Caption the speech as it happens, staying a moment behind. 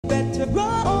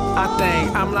I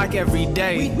think I'm like every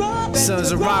day.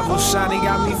 Sun's arrival shiny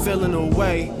got me feeling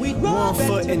away. 1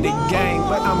 foot in the game,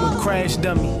 but I'm a crash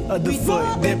dummy. Other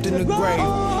foot dipped in the grave.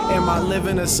 Am I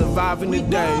living or surviving the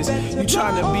days? You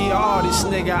trying to be an artist,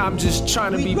 nigga, I'm just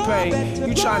trying to be paid.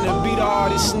 You trying to be the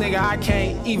artist, nigga, I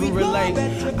can't even relate.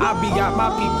 Got my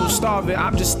people starving,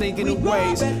 I'm just thinking of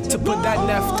ways to put that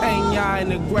Neftanya in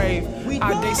the grave.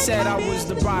 They said I was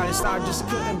the brightest, I just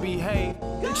couldn't behave.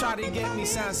 They tried to get me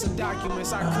sign some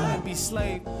documents, I couldn't be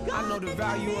slave. I know the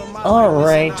value of my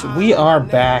Alright, we are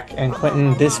back, and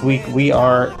Quentin, this week we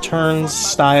are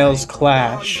Turnstiles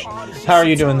Clash. How are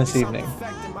you doing this evening?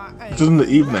 This is in the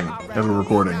evening as we're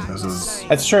recording.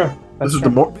 That's true. This is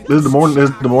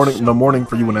the morning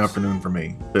for you and afternoon for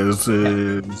me. This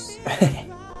is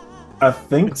I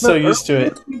think so used to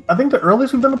it. I think the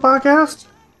earliest we've done the podcast.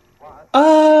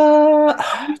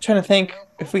 I'm trying to think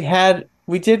if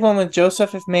we did one with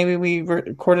Joseph, if maybe we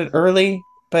recorded early,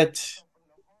 but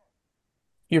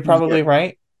you're probably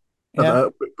right. Yeah.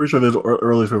 I'm pretty sure there's the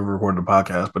earliest we've recorded a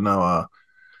podcast, but no,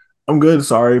 I'm good.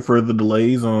 Sorry for the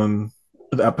delays on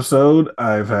the episode.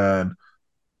 I've had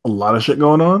a lot of shit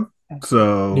going on,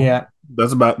 so yeah,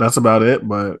 that's about it.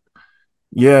 But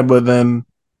yeah, but then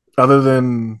other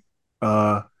than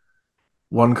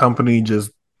one company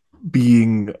just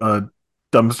being a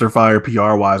dumpster fire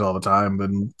PR wise all the time,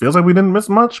 then feels like we didn't miss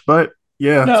much. But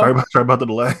yeah, no. sorry about the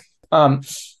delay.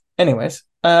 Anyways,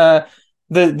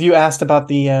 you asked about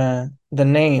the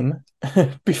name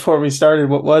before we started.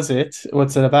 What was it?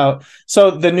 What's it about? So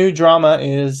the new drama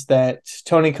is that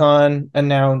Tony Khan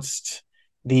announced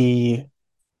the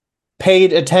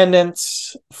paid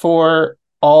attendance for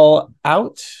All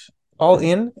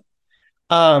In,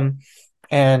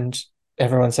 and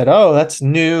everyone said, "Oh, that's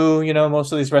new." You know,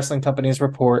 most of these wrestling companies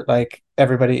report like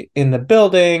everybody in the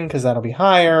building because that'll be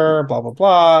higher, blah blah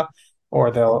blah,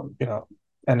 or they'll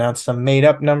announce some made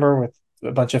up number with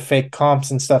a bunch of fake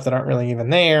comps and stuff that aren't really even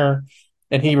there.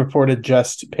 And he reported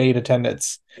just paid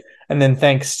attendance, and then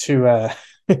thanks to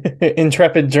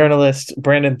intrepid journalist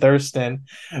Brandon Thurston,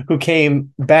 who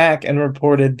came back and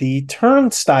reported the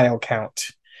turnstile count,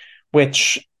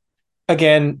 which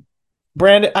again,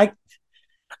 Brandon,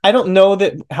 I don't know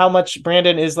that how much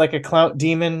Brandon is like a clout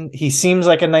demon. He seems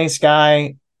like a nice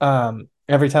guy.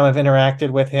 Every time I've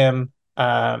interacted with him,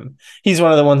 he's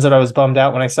one of the ones that I was bummed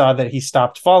out when I saw that he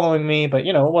stopped following me, but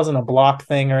it wasn't a block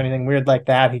thing or anything weird like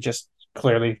that. He just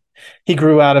clearly he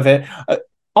grew out of it.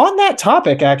 On that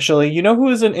topic, actually, who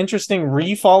is an interesting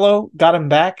refollow got him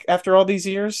back after all these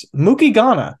years? Mookie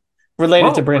Ghana.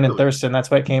 Related to Brandon Thurston, that's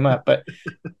why it came up. But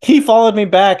he followed me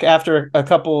back after a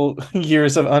couple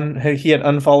years of he had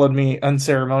unfollowed me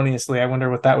unceremoniously. I wonder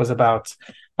what that was about.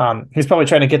 He's probably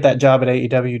trying to get that job at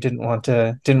AEW. Didn't want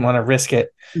to risk it.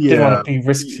 Yeah, didn't want to be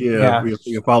risky. Yeah.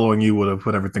 Following you would have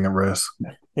put everything at risk.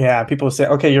 Yeah, people say,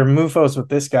 "Okay, you're Mufos with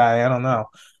this guy." I don't know.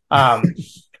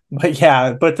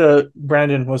 But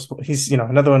Brandon he's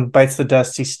another one bites the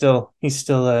dust. He's still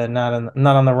not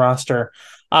on the roster.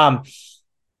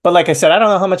 But like I said, I don't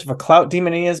know how much of a clout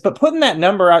demon he is, but putting that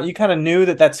number out, you kind of knew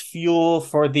that that's fuel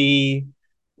for the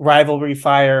rivalry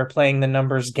fire, playing the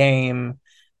numbers game,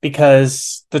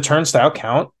 because the turnstile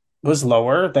count was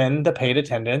lower than the paid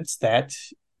attendance that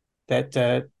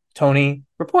Tony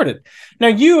reported. Now,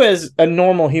 you as a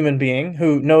normal human being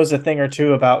who knows a thing or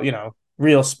two about,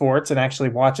 real sports and actually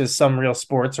watches some real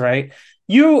sports, right?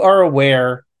 You are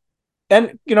aware,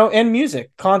 and, and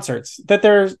music, concerts, that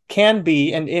there can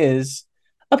be and is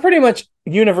a pretty much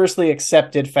universally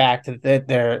accepted fact that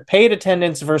their paid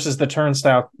attendance versus the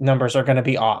turnstile numbers are going to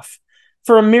be off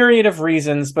for a myriad of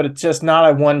reasons, but it's just not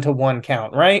a one-to-one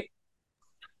count, right?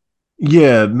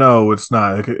 Yeah, no, it's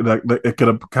not. It could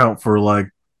account for like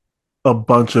a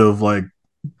bunch of like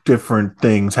different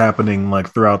things happening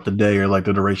like throughout the day or like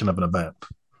the duration of an event.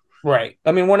 Right.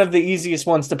 I mean, one of the easiest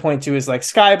ones to point to is like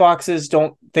skyboxes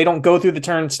don't go through the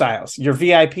turnstiles. Your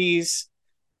VIPs,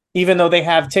 even though they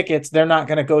have tickets, they're not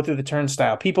going to go through the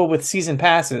turnstile. People with season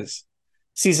passes,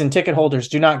 season ticket holders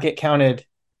do not get counted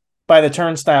by the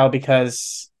turnstile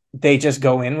because they just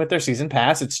go in with their season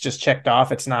pass. It's just checked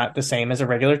off. It's not the same as a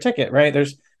regular ticket, right?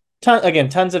 There's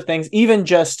tons of things, even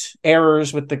just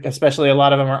errors with especially a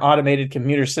lot of them are automated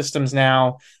commuter systems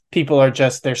now. People are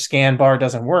just, their scan bar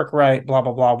doesn't work right, blah,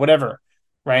 blah, blah, whatever,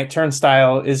 right?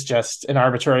 Turnstile is just an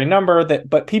arbitrary number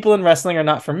but people in wrestling are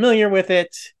not familiar with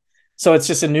it. So it's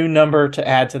just a new number to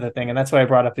add to the thing. And that's why I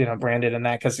brought up, Brandon and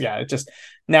that, because it just,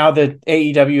 now the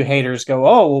AEW haters go,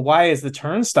 "Oh, well, why is the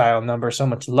turnstile number so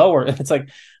much lower?" And it's like,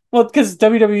 well, because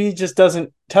WWE just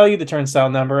doesn't tell you the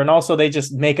turnstile number. And also they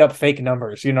just make up fake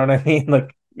numbers. You know what I mean?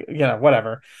 Like,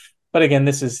 whatever. But again,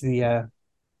 this is the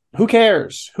who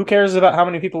cares? Who cares about how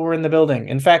many people were in the building?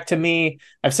 In fact, to me,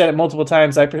 I've said it multiple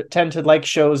times, I tend to like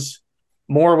shows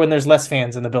more when there's less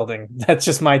fans in the building. That's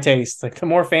just my taste. Like the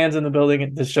more fans in the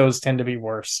building, the shows tend to be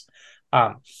worse.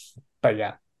 Um, but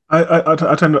yeah. I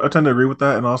tend to agree with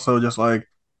that, and also just like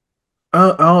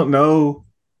I don't know.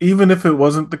 Even if it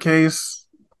wasn't the case,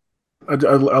 I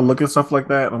look at stuff like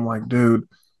that, and I'm like, dude,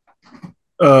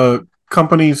 uh,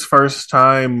 company's first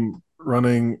time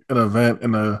running an event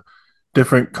in a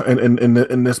different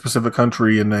in this specific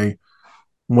country, and they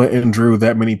went and drew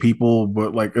that many people,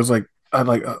 but like it's like I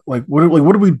like what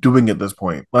are we doing at this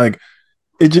point? Like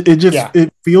Yeah.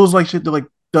 it feels like shit that like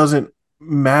doesn't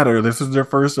matter. This is their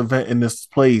first event in this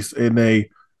place, and they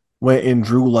went and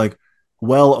drew like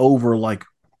well over like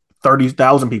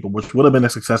 30,000 people, which would have been a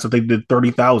success if they did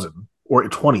 30,000 or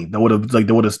 20. They would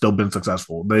have still been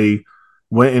successful. They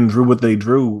went and drew what they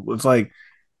drew. It's like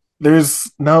there's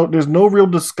no real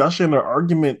discussion or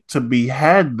argument to be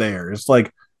had there. It's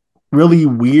like really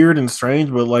weird and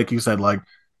strange, but like you said, like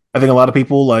I think a lot of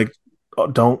people like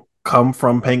don't come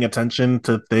from paying attention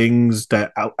to things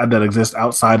that exist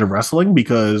outside of wrestling,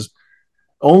 because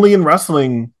only in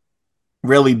wrestling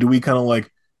really do we kind of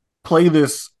like play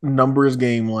this numbers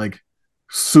game like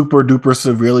super duper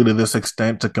severely to this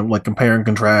extent to like compare and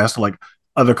contrast like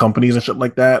other companies and shit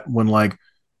like that, when like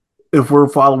if we're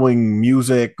following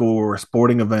music or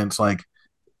sporting events, like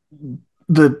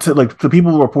like the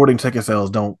people reporting ticket sales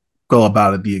don't go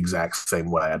about it the exact same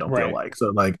way. I don't feel Right. like so.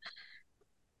 Like,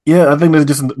 yeah, I think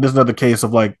there's another case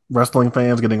of like wrestling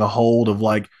fans getting a hold of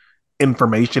like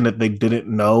information that they didn't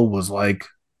know was like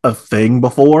a thing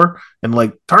before, and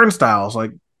like turnstiles.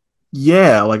 Like,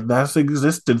 yeah, like that's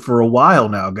existed for a while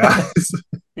now, guys.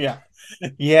 Yeah.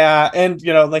 Yeah. And,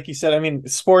 like you said, I mean,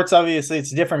 sports, obviously,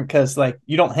 it's different because, like,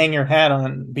 you don't hang your hat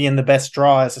on being the best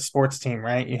draw as a sports team,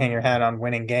 right? You hang your hat on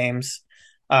winning games,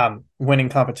 winning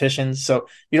competitions. So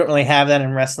you don't really have that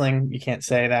in wrestling. You can't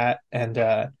say that.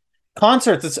 And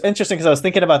concerts, it's interesting because I was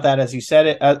thinking about that as you said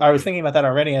it. I was thinking about that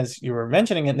already as you were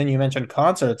mentioning it. And then you mentioned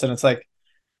concerts. And it's like,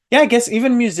 yeah, I guess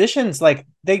even musicians, like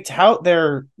they tout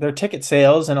their ticket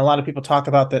sales, and a lot of people talk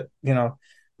about that.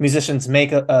 Musicians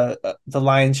make the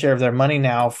lion's share of their money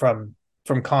now from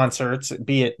concerts,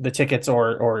 be it the tickets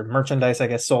or merchandise, I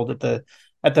guess, sold at the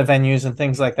venues and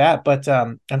things like that. But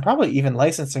and probably even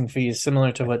licensing fees,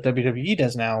 similar to what WWE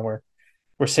does now, where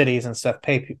cities and stuff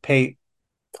pay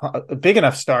big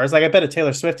enough stars. Like I bet a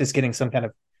Taylor Swift is getting some kind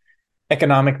of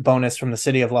economic bonus from the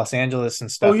city of Los Angeles and Oh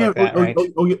stuff yeah, like that, right?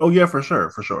 oh yeah, for sure,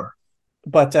 for sure.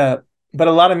 but uh but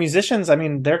a lot of musicians, I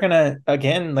mean, they're gonna,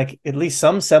 again, like at least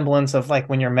some semblance of, like,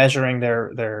 when you're measuring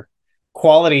their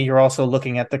quality, you're also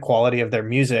looking at the quality of their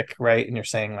music, right? And you're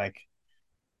saying, like,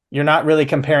 you're not really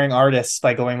comparing artists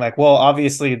by going like, well,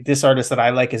 obviously this artist that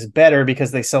I like is better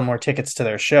because they sell more tickets to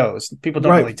their shows. People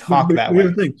don't Right, really talk that but here's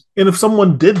way. the thing. And if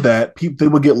someone did that, they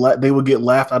would get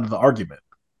laughed out of the argument.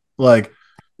 Like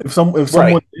if someone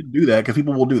Right. did do that, because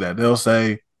people will do that, they'll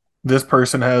say this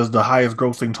person has the highest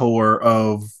grossing tour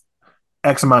of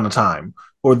X amount of time,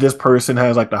 or this person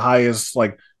has like the highest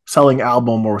like selling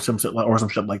album or some shit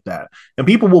like that. And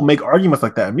people will make arguments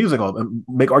like that in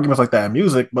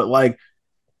music, but like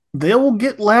they will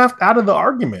get laughed out of the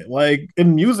argument. Like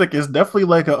in music, it's definitely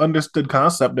like an understood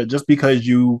concept that just because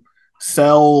you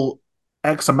sell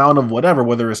X amount of whatever,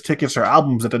 whether it's tickets or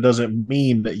albums, that doesn't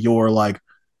mean that you're like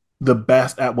the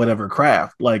best at whatever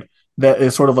craft. Like that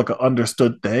is sort of like an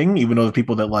understood thing, even though the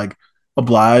people that like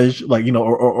oblige, like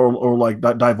or like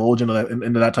divulge into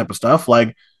that type of stuff.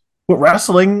 Like with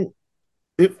wrestling,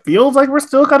 it feels like we're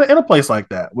still kind of in a place like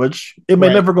that, which it may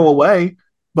Right. never go away.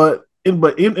 But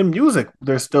in music,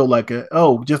 there's still like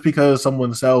just because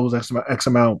someone sells X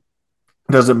amount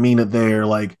doesn't mean that they're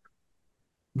like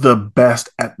the best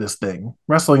at this thing.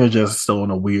 Wrestling is just still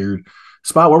in a weird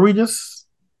spot where we just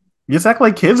act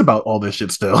like kids about all this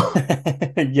shit still.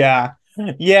 Yeah.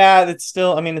 Yeah, it's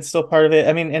still, I mean, it's still part of it.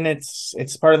 I mean, and it's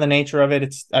part of the nature of it.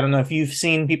 It's, I don't know if you've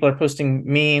seen, people are posting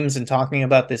memes and talking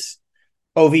about this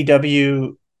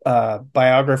OVW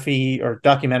biography or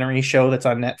documentary show that's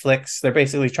on Netflix. They're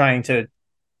basically trying to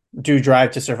do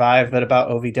Drive to Survive, but about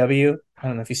OVW. I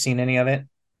don't know if you've seen any of it.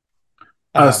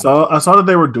 Um, I saw that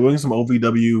they were doing some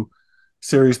OVW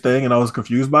series thing, and I was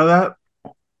confused by that,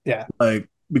 yeah, like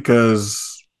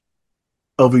because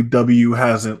OVW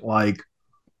hasn't like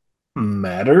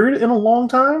mattered in a long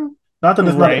time. Not that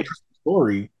it's not an right. interesting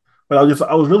story, but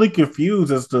I was really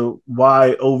confused as to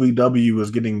why OVW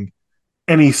is getting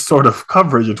any sort of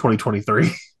coverage in 2023.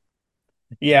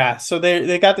 Yeah, so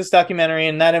they got this documentary,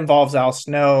 and that involves Al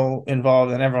Snow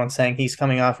involved, and everyone's saying he's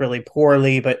coming off really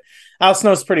poorly. But Al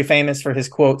Snow's pretty famous for his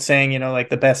quote saying, like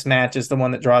the best match is the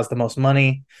one that draws the most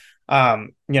money.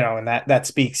 And that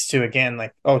speaks to, again,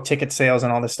 like, oh, ticket sales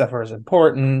and all this stuff are as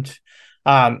important.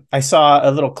 I saw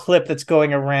a little clip that's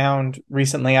going around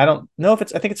recently. I don't know if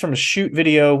I think it's from a shoot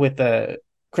video with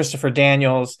Christopher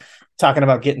Daniels talking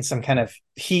about getting some kind of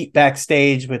heat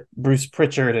backstage with Bruce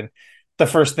Pritchard. And the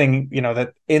first thing,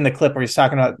 that in the clip where he's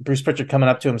talking about Bruce Pritchard coming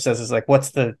up to him says is like,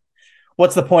 what's the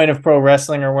point of pro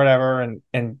wrestling or whatever?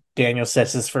 And Daniel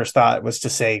says his first thought was to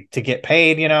say to get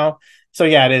paid. So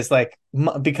yeah, it is like,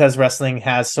 because wrestling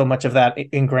has so much of that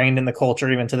ingrained in the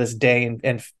culture even to this day,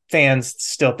 and fans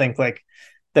still think like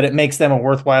that it makes them a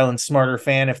worthwhile and smarter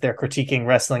fan if they're critiquing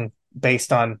wrestling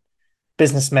based on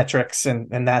business metrics,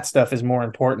 and that stuff is more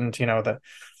important.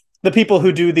 The people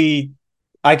who do the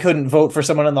I couldn't vote for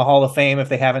someone in the Hall of Fame if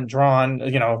they haven't drawn,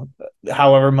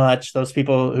 however much. Those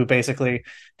people who basically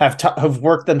have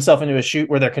worked themselves into a shoot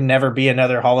where there can never be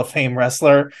another Hall of Fame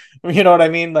wrestler. You know what I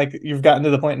mean? Like, you've gotten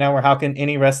to the point now where how can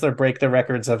any wrestler break the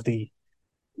records of the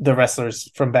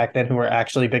wrestlers from back then who were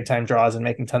actually big time draws and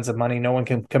making tons of money? No one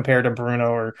can compare to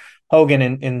Bruno or Hogan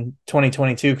in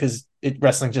 2022 because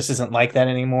wrestling just isn't like that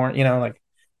anymore.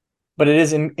 But it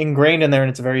is ingrained in there, and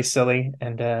it's very silly.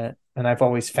 And I've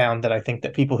always found that I think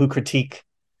that people who critique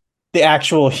the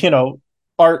actual,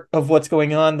 art of what's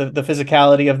going on, the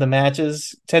physicality of the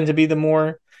matches, tend to be the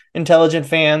more intelligent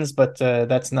fans. But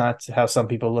that's not how some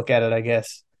people look at it, I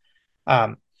guess.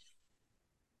 Um,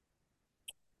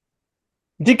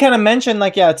 did kind of mention,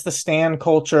 like, yeah, it's the stan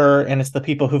culture, and it's the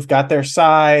people who've got their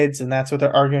sides, and that's what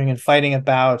they're arguing and fighting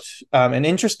about. An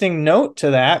interesting note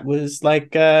to that was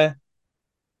like,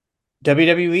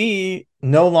 WWE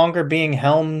no longer being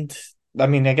helmed. I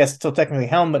mean, I guess still technically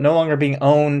helmed, but no longer being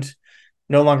owned,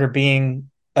 no longer being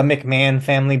a McMahon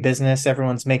family business.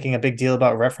 Everyone's making a big deal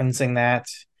about referencing that.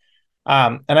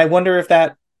 And I wonder if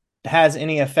that has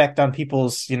any effect on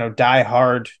people's,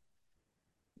 diehard,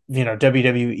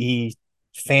 WWE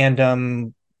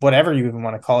fandom, whatever you even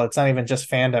want to call it. It's not even just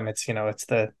fandom. It's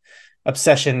the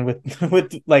obsession with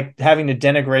with like having to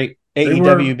denigrate They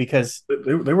AEW were because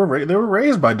they were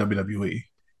raised by WWE.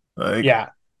 Like, yeah.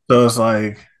 so it's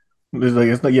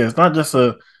not just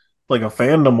a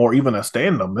fandom or even a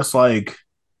standom. It's like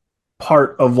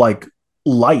part of like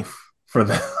life for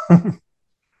them.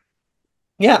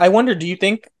 Yeah, I wonder, do you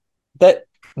think that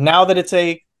now that it's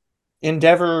a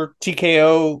Endeavor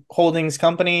TKO Holdings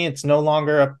company, it's no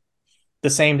longer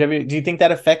the same do you think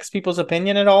that affects people's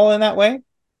opinion at all in that way?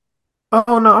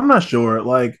 Oh no, I'm not sure.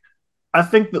 Like, I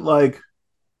think that like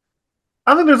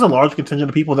I think there's a large contingent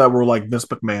of people that were like Vince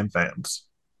McMahon fans.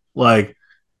 Like,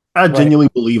 I Right. genuinely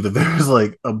believe that there's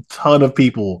like a ton of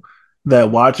people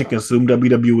that watch and consume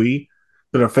WWE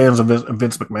that are fans of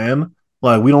Vince McMahon.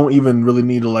 Like, we don't even really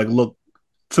need to like look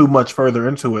too much further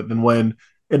into it than when,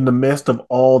 in the midst of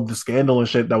all the scandal and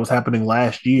shit that was happening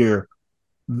last year,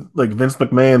 like Vince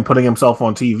McMahon putting himself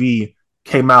on TV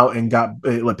came out and got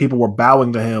like people were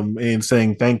bowing to him and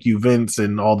saying thank you Vince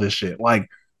and all this shit. Like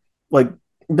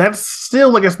that's still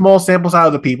like a small sample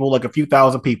size of people, like a few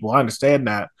thousand people. I understand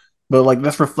that, but like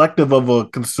that's reflective of a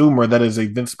consumer that is a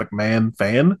Vince McMahon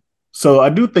fan. So I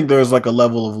do think there's like a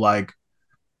level of like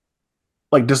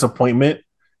disappointment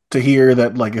to hear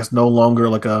that like it's no longer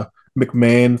like a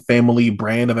McMahon family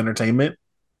brand of entertainment.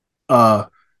 Uh,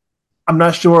 I'm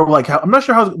not sure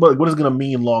how what it's gonna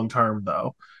mean long term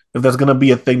though. If that's gonna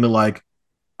be a thing that like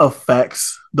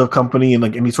affects the company in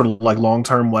like any sort of like long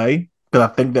term way. Because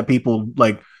I think that people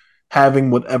like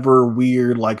having whatever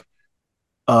weird like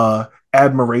uh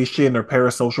admiration or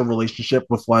parasocial relationship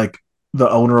with like the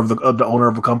owner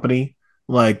of a company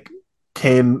like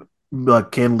can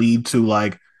can lead to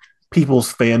like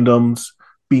people's fandoms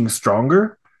being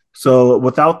stronger. So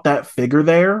without that figure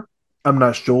there, I'm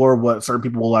not sure what certain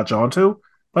people will latch onto.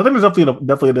 But I think there's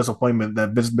definitely a disappointment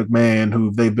that Vince McMahon,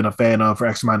 who they've been a fan of for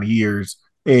X amount of years,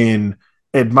 and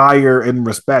admire and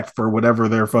respect for whatever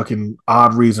their fucking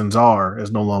odd reasons are,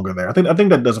 is no longer there. I think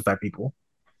that does affect people.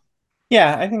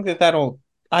 Yeah, I think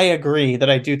I agree that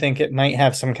I do think it might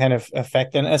have some kind of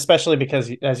effect, and especially because,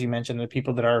 as you mentioned, the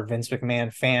people that are Vince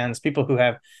McMahon fans, people who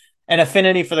have an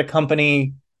affinity for the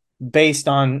company based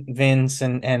on Vince,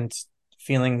 and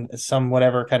feeling some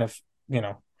whatever kind of, you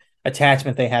know,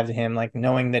 attachment they have to him, like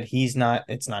knowing that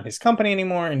it's not his company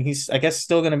anymore, and he's, I guess,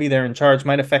 still going to be there in charge,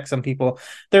 might affect some people.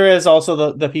 There is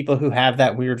also the people who have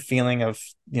that weird feeling of,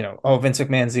 oh, Vince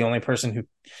McMahon's the only person who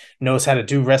knows how to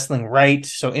do wrestling right.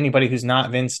 So anybody who's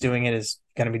not Vince doing it is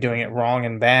going to be doing it wrong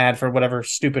and bad for whatever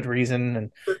stupid reason.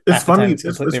 And It's half the time funny. it's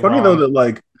It's completely funny though wrong. that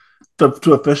like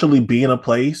to officially be in a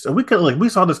place, and we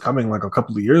saw this coming like a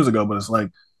couple of years ago, but it's like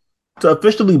to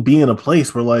officially be in a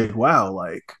place where like wow,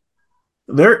 like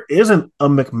there isn't a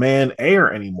McMahon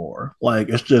heir anymore. Like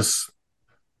it's just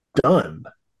done.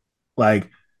 Like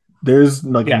there's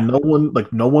Yeah.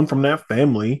 like no one from that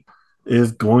family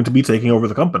is going to be taking over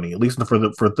the company, at least for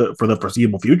the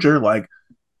foreseeable future. Like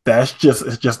it's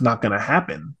just not going to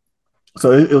happen.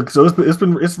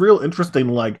 It's real interesting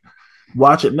to like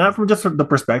watch it not from just the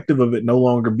perspective of it no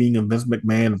longer being a Vince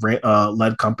McMahon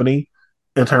led company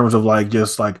in terms of like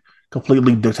just like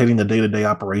completely dictating the day to day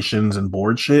operations and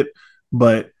board shit,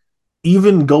 but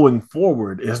even going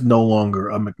forward is no longer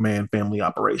a McMahon family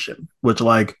operation, which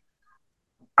like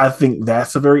I think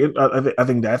that's a very I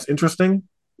think that's interesting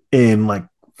and like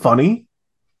funny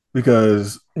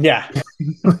because Yeah.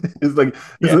 it's like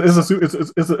Yeah.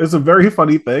 it's a very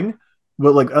funny thing,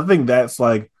 but like I think that's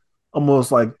like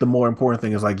almost like the more important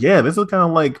thing is like yeah, this is kind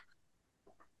of like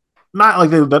not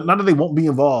that they won't be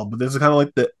involved, but this is kind of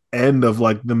like the end of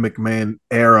like the McMahon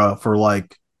era for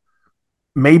like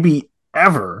maybe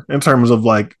ever in terms of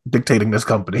like dictating this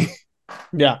company.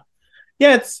 Yeah.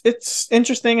 Yeah, it's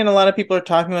interesting, and a lot of people are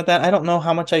talking about that. I don't know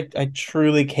how much I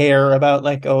truly care about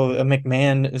like, oh, a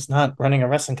McMahon is not running a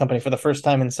wrestling company for the first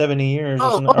time in 70 years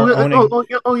or something, or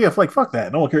owning. Yeah, like fuck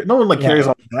that. No one like cares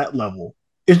Yeah. on that level.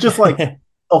 It's just like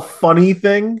a funny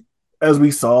thing as we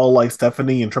saw like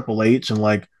Stephanie and Triple H and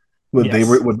like Yes.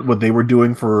 what they were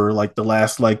doing for like the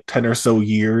last like 10 or so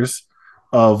years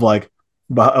of like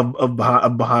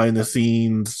of behind the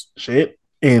scenes shit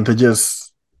and to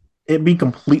just it be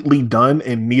completely done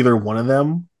and neither one of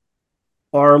them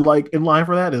are like in line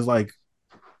for that is like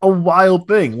a wild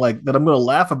thing like that I'm gonna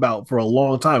laugh about for a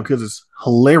long time because it's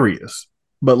hilarious.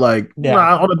 But like, Yeah.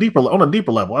 nah, on a deeper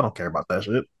level, I don't care about that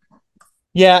shit.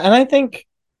 Yeah, and I think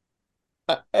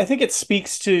it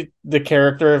speaks to the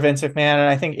character of Vince McMahon, and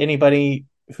I think anybody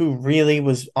who really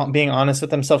was being honest with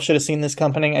themselves should have seen this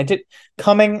coming. I did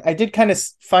kind of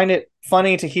find it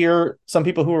funny to hear some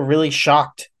people who were really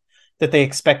shocked that they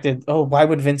expected, oh, why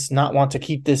would Vince not want to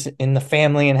keep this in the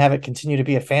family and have it continue to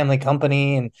be a family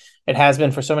company? And it has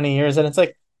been for so many years. And it's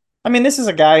like, I mean, this is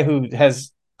a guy who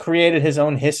has created his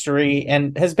own history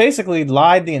and has basically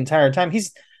lied the entire time.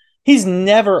 He's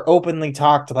never openly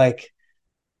talked like,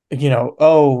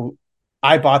 oh,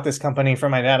 I bought this company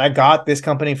from my dad. I got this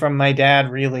company from my dad,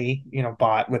 really,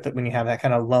 bought with it when you have that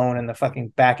kind of loan and the fucking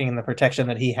backing and the protection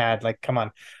that he had. Like, come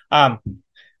on.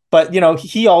 But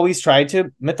he always tried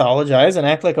to mythologize and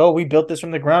act like, oh, we built this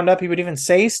from the ground up. He would even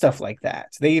say stuff like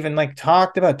that. They even like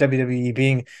talked about WWE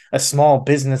being a small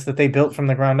business that they built from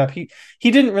the ground up. He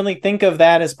didn't really think of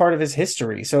that as part of his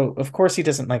history. So of course he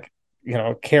doesn't like,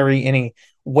 carry any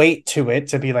weight to it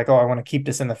to be like, oh, I want to keep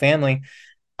this in the family.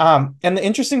 And the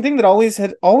interesting thing that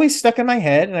always stuck in my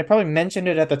head, and I probably mentioned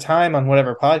it at the time on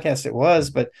whatever podcast it was,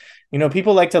 but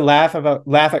people like to laugh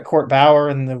at Court Bauer,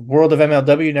 and the world of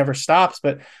MLW never stops.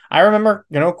 But I remember,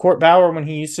 Court Bauer when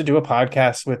he used to do a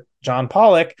podcast with John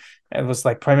Pollock, it was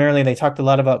like primarily they talked a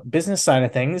lot about business side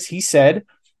of things. He said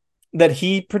that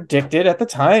he predicted at the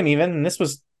time, even, and this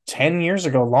was 10 years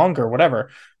ago, longer, whatever,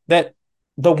 that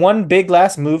the one big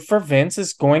last move for Vince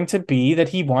is going to be that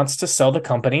he wants to sell the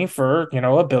company for,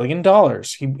 $1 billion.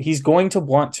 He's going to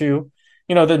want to,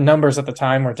 the numbers at the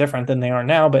time were different than they are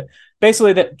now, but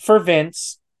basically that for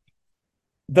Vince,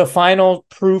 the final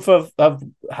proof of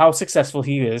how successful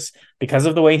he is because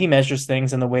of the way he measures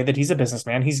things and the way that he's a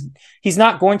businessman, he's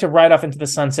not going to ride off into the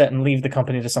sunset and leave the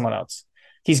company to someone else.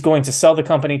 He's going to sell the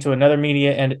company to another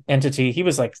media entity. He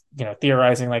was like,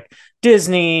 theorizing like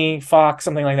Disney, Fox,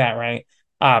 something like that, right?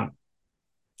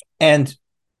 And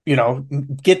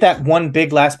get that one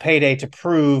big last payday to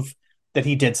prove that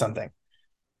he did something.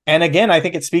 And again, I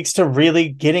think it speaks to really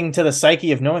getting to the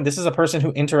psyche of knowing this is a person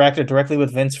who interacted directly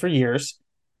with Vince for years,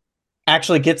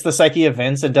 actually gets the psyche of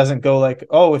Vince and doesn't go like,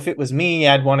 oh, if it was me,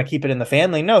 I'd want to keep it in the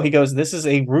family. No, he goes, this is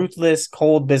a ruthless,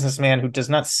 cold businessman who does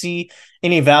not see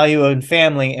any value in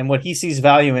family. And what he sees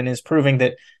value in is proving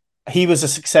that he was a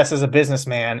success as a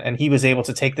businessman and he was able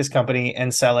to take this company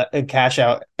and sell it and cash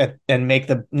out and make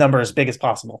the number as big as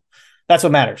possible. That's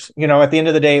what matters. At the end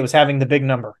of the day, it was having the big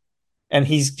number. And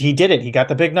he did it. He got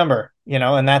the big number,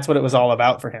 and that's what it was all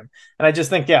about for him. And I just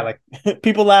think, yeah, like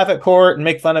people laugh at Court and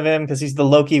make fun of him because he's the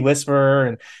Loki whisperer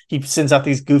and he sends out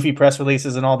these goofy press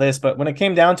releases and all this. But when it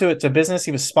came down to it, to business,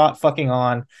 he was spot fucking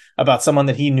on about someone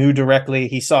that he knew directly.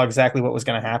 He saw exactly what was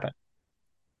going to happen.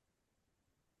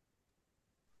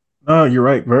 No, you're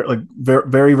right.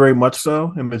 Very, very much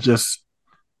so. And it's just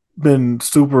been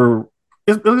super.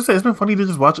 Like I said, it's been funny to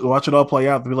just watch it all play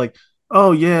out. To be like,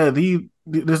 oh yeah,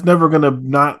 there's never gonna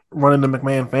not run in the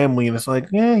McMahon family, and it's like,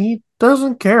 yeah, he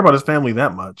doesn't care about his family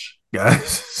that much,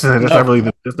 guys. So that's not No, really,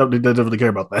 that's not, he doesn't really care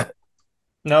about that.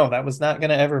 no, that was not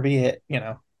gonna ever be it,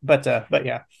 But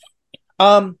yeah.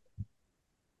 Um,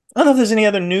 I don't know if there's any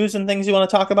other news and things you want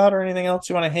to talk about or anything else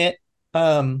you want to hit.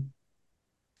 Um,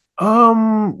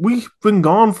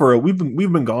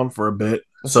 We've been gone for a bit,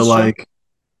 this so is true. like,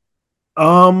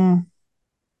 um,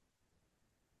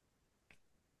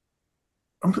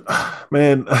 I'm,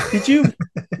 man, Did you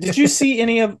did you see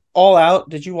any of All Out?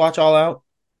 Did you watch All Out?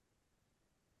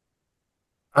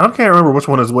 I can't remember which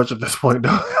one is which at this point.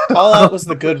 Though. All I Out don't was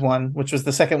the know. good one, which was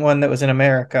the second one that was in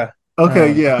America.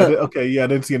 Okay, Um, yeah, you okay, yeah, I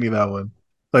didn't see any of that one.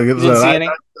 Like, it's didn't see I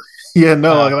any? yeah,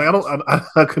 no, like, Okay. I don't,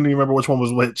 I couldn't even remember which one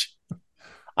was which.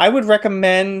 I would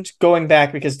recommend going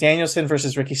back because Danielson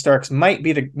versus Ricky Starks might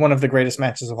be one of the greatest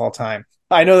matches of all time.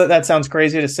 I know that that sounds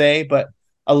crazy to say, but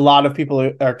a lot of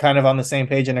people are kind of on the same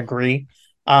page and agree.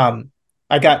 Um,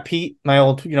 I got Pete, my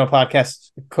old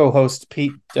podcast co-host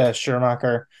Pete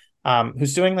Schirmacher,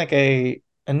 who's doing like a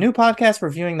new podcast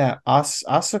reviewing that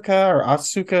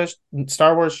Asuka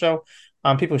Star Wars show.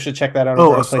 People should check that out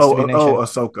over on Place to Be Nation.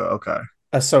 Ahsoka. Okay,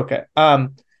 Ahsoka.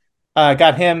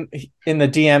 Got him in the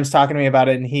DMs talking to me about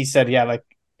it, and he said, yeah, like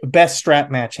best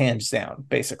strap match hands down,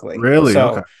 basically. really?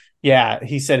 Okay, So yeah,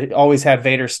 he said it always had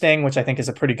Vader Sting, which I think is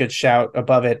a pretty good shout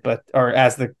above it, but or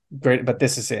as the great, but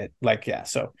this is it. Like, yeah,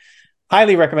 so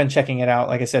highly recommend checking it out.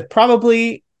 Like I said,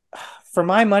 probably for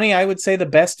my money, I would say the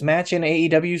best match in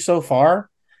AEW so far.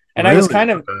 And I was really?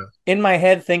 kind of Okay, in my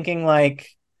head thinking like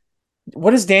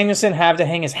what does Danielson have to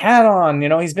hang his hat on?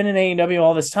 He's been in AEW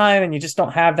all this time, and you just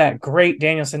don't have that great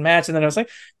Danielson match. And then I was like,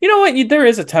 you know what? There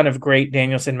is a ton of great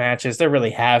Danielson matches. There really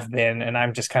have been, and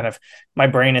I'm just kind of my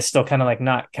brain is still kind of like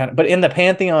not kind of, but in the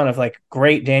pantheon of like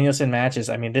great Danielson matches,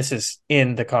 I mean, this is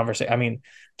in the conversation. I mean,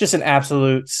 just an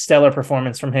absolute stellar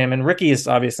performance from him. And Ricky is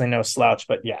obviously no slouch,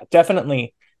 but yeah,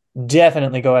 definitely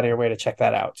go out of your way to check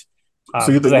that out.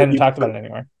 so you Because think I that hadn't talked about it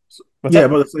anywhere. What's yeah, up?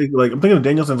 but it's like I'm thinking of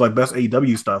Danielson's like best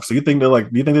AEW stuff. So you think they're like,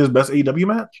 do you think this is best AEW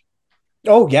match?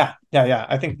 Oh yeah.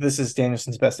 I think this is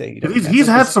Danielson's best 'Cause AEW he's matches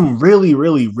had because some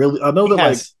really. I know he that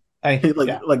like has. I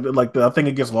yeah I think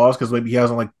it gets lost because maybe he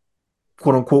hasn't like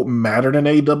quote unquote mattered in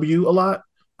AEW a lot.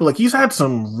 But like he's had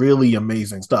some really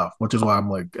amazing stuff, which is why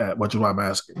which is why I'm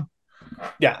asking.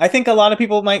 yeah. I think a lot of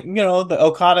people might the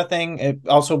Okada thing. It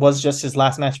also was just his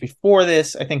last match before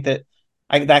this. I think that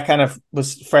that kind of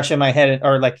was fresh in my head,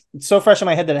 or like so fresh in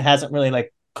my head that it hasn't really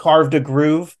like carved a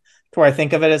groove to where I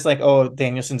think of it as like, oh,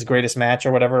 Danielson's greatest match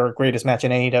or whatever, or greatest match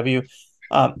in AEW.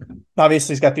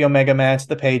 Obviously, he's got the Omega match,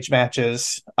 the Page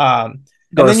matches,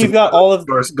 and then Garcia, you've got all of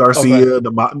oh, go ahead, Garcia,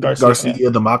 Garcia. Yeah, Garcia,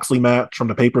 the Moxley match from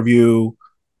the pay per view.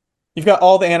 you've got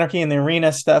all the Anarchy in the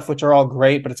Arena stuff, which are all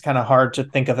great, but it's kind of hard to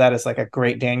think of that as like a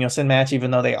great Danielson match,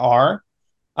 even though they are.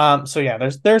 So yeah,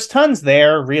 there's tons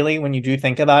there really when you do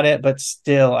think about it, but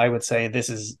still, I would say this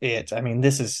is it. I mean,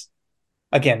 this is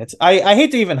again, it's I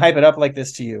hate to even hype it up like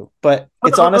this to you, but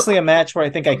it's honestly a match where I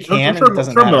think I can, and it I'm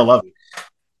doesn't sure I'm gonna matter. love it.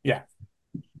 Yeah.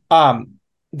 Um,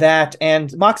 that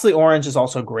and Moxley Orange is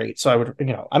also great. So I would,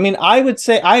 I mean, I would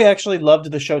say I actually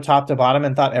loved the show top to bottom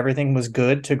and thought everything was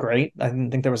good to great. I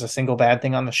didn't think there was a single bad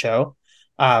thing on the show.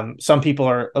 Some people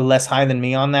are less high than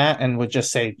me on that and would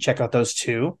just say check out those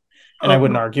two, and I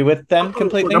wouldn't Look, argue with them look,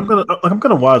 completely. I'm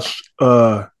gonna watch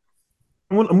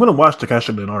I'm gonna watch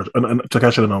Takeshi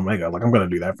and Omega. Like I'm gonna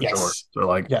do that for sure. Yes,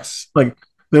 So yes, like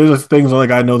there's just things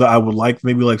like I know that I would like.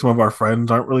 Maybe like some of our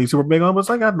friends aren't really super big on, but it's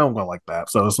like I know I'm gonna like that.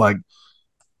 So it's like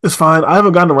it's fine. I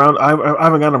haven't gotten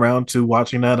around to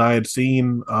watching that. I had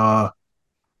seen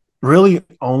really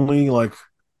only like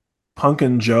Punk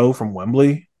and Joe from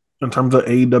Wembley in terms of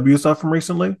AEW stuff from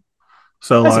recently.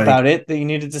 So that's like about it that you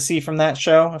needed to see from that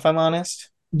show, if I'm honest.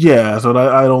 yeah, so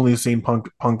I'd only seen Punk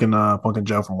and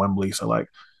Joe from Wembley. So like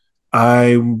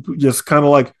I just kind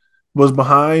of like was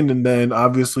behind, and then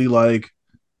obviously like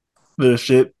the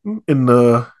shit in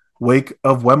the wake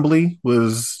of Wembley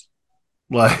was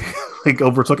like like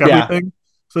overtook Yeah, everything.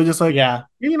 So just like yeah.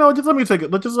 just let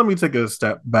me take a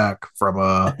step back from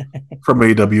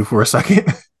AW for a second.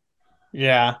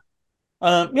 Yeah.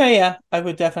 Yeah. I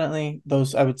would definitely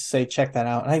those. I would say check that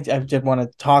out. I did want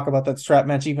to talk about that strap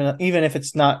match, even if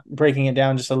it's not breaking it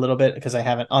down just a little bit because I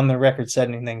haven't on the record said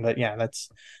anything. But yeah, that's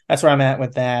where I'm at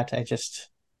with that.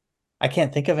 I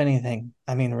can't think of anything.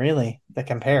 I mean, really, that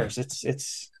compares.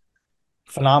 It's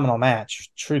phenomenal match,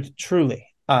 truly.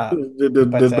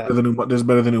 But There's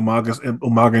better than Umaga and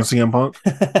CM Punk.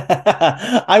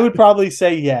 I would probably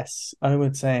say yes. I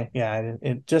would say yeah.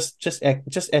 It just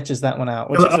etches that one out,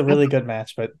 which is a really good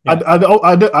match. But yeah,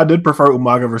 I did prefer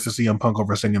Umaga versus CM Punk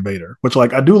over Sting Invader, which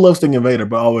like I do love Sting Invader,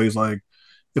 but always like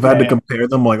if I had to yeah. compare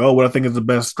them, like oh, what I think is the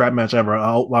best strap match ever,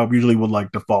 I usually would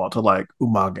like default to like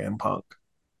Umaga and Punk.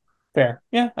 Fair.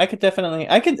 Yeah, I could definitely.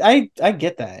 I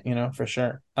get that. For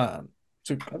sure.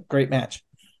 It's a great match.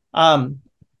 Um,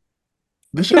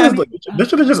 This shit yeah. I is like mean, this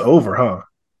shit is just over, huh?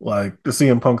 Like the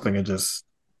CM Punk thing,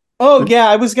 oh it, yeah,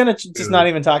 I was gonna just uh, not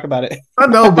even talk about it. I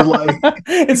know, but like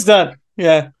It's done.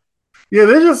 Yeah. yeah,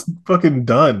 they're just fucking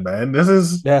done, man. This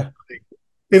is Yeah.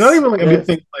 it's not even like Yeah.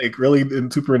 anything like really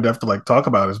super in depth to like talk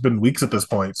about. It's been weeks at this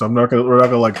point, so we're not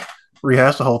gonna like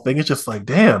rehash the whole thing. It's just like,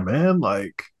 damn, man,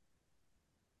 like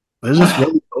it's just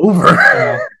really over.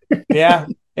 Yeah. Yeah.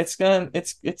 It's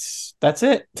that's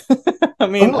it. I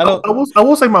mean, I don't I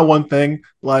will say my one thing.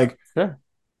 Like sure.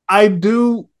 I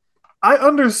do, I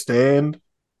understand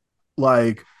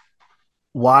like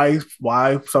why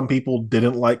some people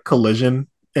didn't like Collision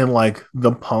in like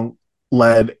the Punk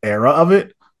led era of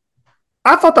it.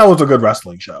 I thought that was a good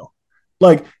wrestling show.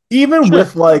 Like even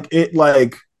with Sure. like it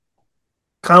like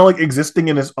kind of like existing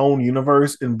in its own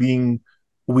universe and being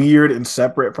weird and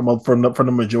separate from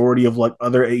the majority of like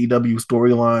other AEW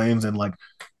storylines and like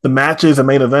the matches and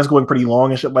main events going pretty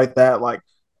long and shit like that. Like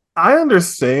I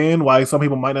understand why some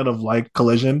people might not have liked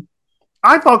Collision.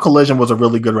 I thought Collision was a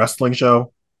really good wrestling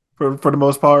show for the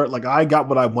most part. Like I got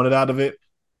what I wanted out of it.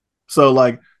 So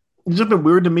like it's just been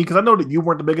weird to me because I know that you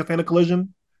weren't the biggest fan of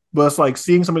Collision, but it's like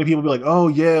seeing so many people be like, "Oh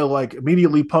yeah, like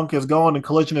immediately Punk is gone and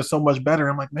Collision is so much better."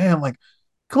 I'm like, man, like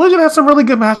Collision had some really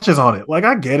good matches on it. Like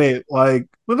I get it, like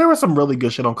but there was some really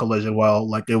good shit on Collision. While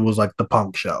like it was like the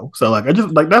Punk show, so like I just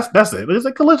like that's it. It's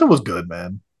like Collision was good,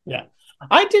 man. Yeah.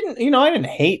 I didn't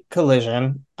hate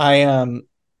Collision.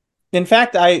 In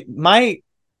fact, I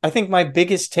think my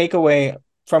biggest takeaway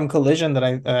from Collision that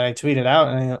I tweeted out,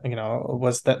 and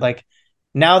was that like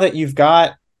now that you've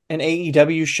got an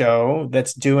AEW show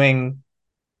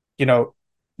you know,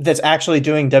 that's actually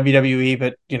doing WWE,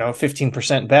 but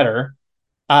 15% better.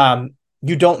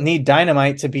 You don't need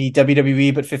Dynamite to be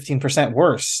WWE, but 15%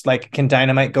 worse. Like, can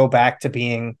Dynamite go back to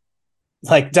being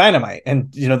like Dynamite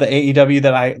and the AEW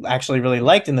that I actually really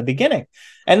liked in the beginning?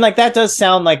 And like that does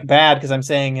sound like bad because I'm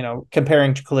saying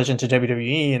comparing Collision to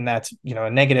WWE, and that's a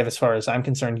negative as far as I'm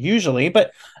concerned usually.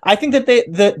 But I think that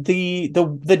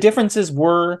the differences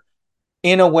were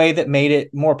in a way that made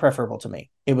it more preferable to me.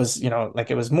 It was like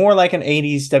it was more like an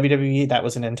 80s WWE. That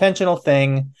was an intentional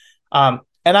thing.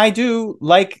 And I do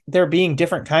like there being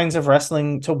different kinds of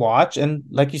wrestling to watch. And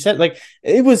like you said, like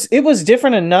it was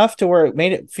different enough to where it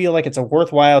made it feel like it's a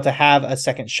worthwhile to have a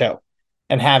second show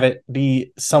and have it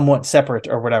be somewhat separate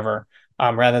or whatever,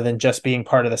 rather than just being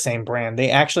part of the same brand. They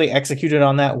actually executed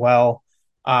on that well.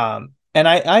 And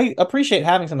I appreciate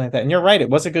having something like that. And you're right, it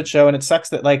was a good show. And it sucks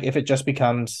that like if it just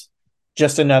becomes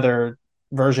just another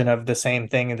version of the same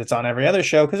thing that's on every other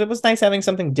show, because it was nice having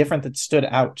something different that stood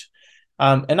out.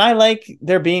 And I like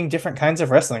there being different kinds of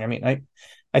wrestling. I mean,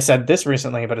 I said this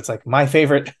recently, but it's like my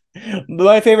favorite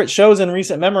shows in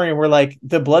recent memory were like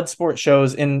the blood sport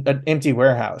shows in an empty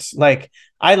warehouse. Like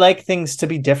I like things to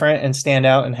be different and stand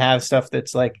out and have stuff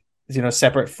that's like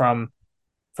separate from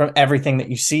everything that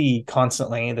you see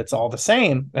constantly that's all the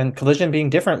same. And Collision being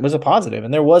different was a positive,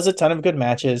 and there was a ton of good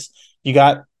matches. You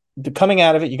got coming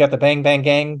out of it, you got the Bang Bang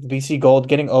Gang, the BC Gold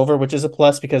getting over, which is a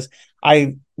plus because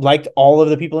I liked all of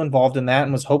the people involved in that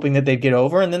and was hoping that they'd get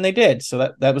over, and then they did.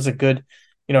 So that was a good,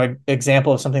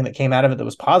 example of something that came out of it that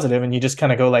was positive. And you just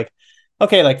kind of go like,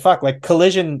 okay, like fuck, like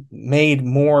Collision made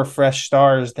more fresh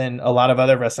stars than a lot of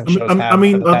other wrestling shows I have for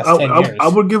mean, the past 10 I years.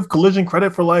 would give Collision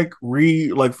credit for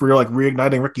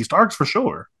reigniting Ricky Starks for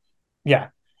sure. Yeah.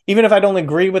 Even if I don't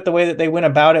agree with the way that they went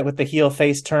about it with the heel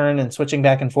face turn and switching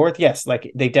back and forth, yes, like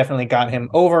they definitely got him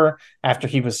over after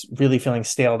he was really feeling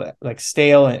stale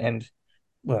and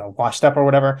well, washed up or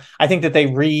whatever. I think that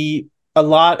a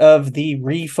lot of the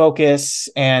refocus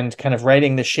and kind of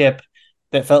righting the ship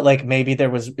that felt like maybe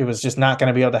it was just not going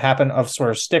to be able to happen of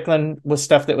Swerve Strickland with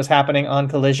stuff that was happening on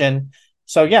Collision.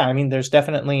 So yeah, I mean, there's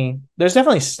definitely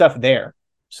stuff there.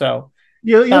 So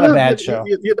Yeah, not a bad show.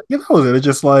 that was it. It's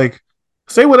just like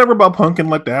say whatever about Punk and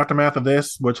like the aftermath of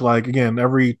this, which like again,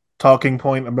 every talking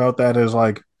point about that is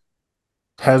like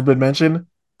has been mentioned.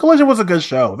 Collision was a good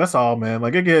show. That's all, man.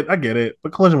 Like I get it,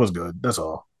 but Collision was good. That's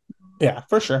all. Yeah,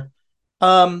 for sure.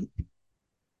 Um,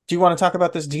 do you want to talk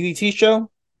about this DDT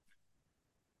show?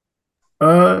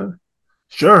 Uh,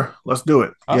 sure, let's do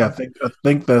it. Yeah, Oh. I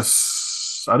think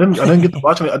that's. I didn't get to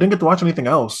watch. I didn't get to watch anything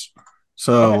else.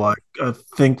 So Okay, like I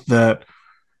think that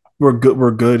we're good.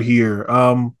 We're good here.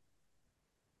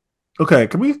 Okay,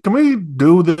 can we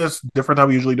do this different how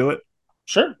we usually do it?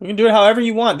 sure. You can do it however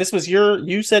you want. This was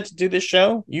you said to do this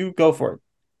show. You go for it.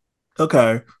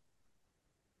 Okay.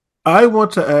 I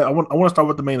want to start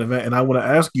with the main event, and I want to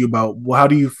ask you about how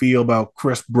do you feel about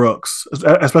Chris Brooks,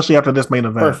 especially after this main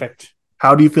event. Perfect.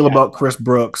 How do you feel Yeah. about Chris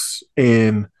Brooks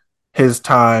in his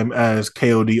time as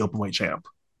KOD Openweight champ?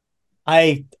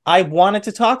 I wanted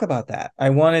to talk about that.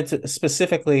 I wanted to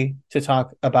specifically to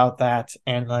talk about that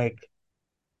and like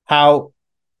how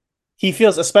he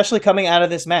feels, especially coming out of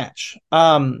this match.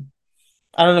 I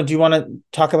don't know. Do you want to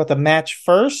talk about the match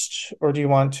first, or do you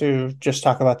want to just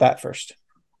talk about that first?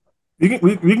 We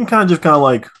can kind of just kind of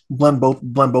like blend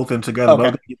both in together. But I was Okay.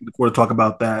 going to get you before to talk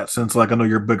about that since like I know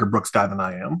you're a bigger Brooks guy than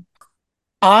I am.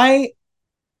 I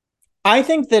I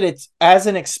think that it's as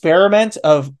an experiment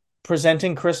of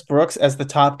presenting Chris Brooks as the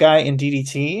top guy in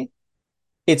DDT.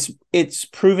 It's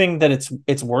proving that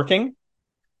it's working.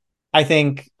 I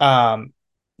think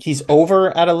he's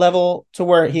over at a level to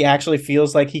where he actually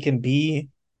feels like he can be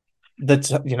the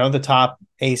top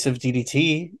ace of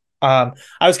DDT. I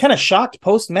was kind of shocked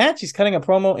post match. He's cutting a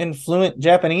promo in fluent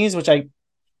Japanese, which I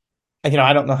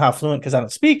don't know how fluent because I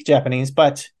don't speak Japanese,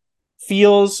 but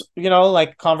feels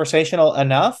like conversational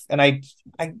enough. And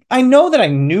I know that I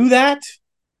knew that,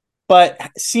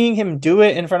 but seeing him do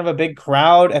it in front of a big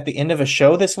crowd at the end of a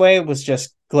show this way was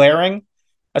just glaring,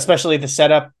 especially the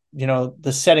setup,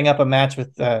 the setting up a match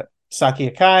with Saki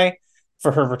Akai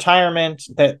for her retirement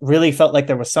that really felt like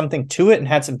there was something to it and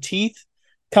had some teeth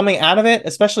coming out of it,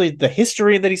 especially the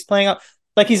history that he's playing out.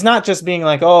 Like he's not just being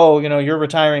like, oh, you're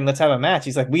retiring, let's have a match.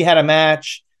 He's like, we had a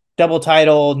match, double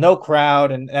title, no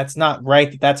crowd, and that's not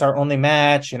right. That's our only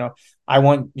match. I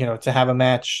want to have a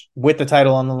match with the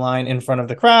title on the line in front of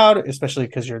the crowd, especially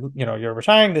because you're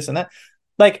retiring this and that.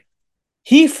 Like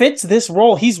he fits this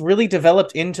role. He's really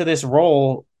developed into this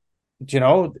role,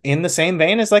 in the same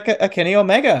vein as like a Kenny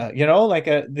Omega, like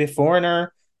the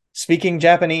foreigner speaking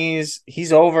Japanese.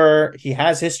 He's over. He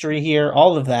has history here.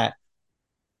 All of that.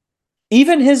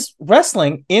 Even his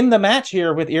wrestling in the match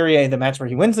here with Irie, the match where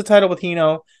he wins the title with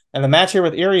Hino, and the match here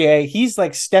with Irie, he's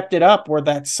like stepped it up where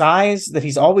that size that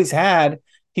he's always had,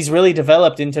 he's really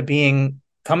developed into being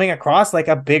coming across like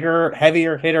a bigger,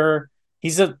 heavier hitter.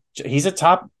 He's a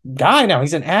top guy now.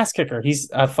 He's an ass kicker. He's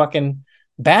a fucking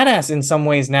badass in some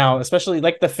ways now, especially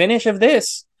like the finish of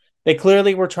this. They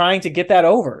clearly were trying to get that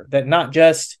over. That not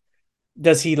just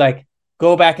does he like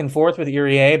go back and forth with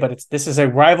Irie, but this is a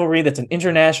rivalry that's an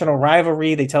international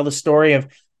rivalry. They tell the story of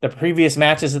the previous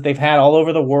matches that they've had all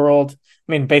over the world.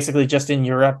 I mean, basically just in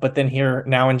Europe, but then here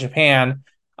now in Japan.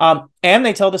 And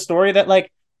they tell the story that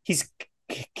like he's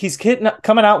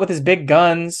coming out with his big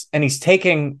guns and he's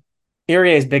taking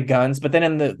Irie's big guns, but then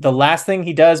in the last thing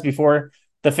he does before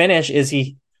the finish is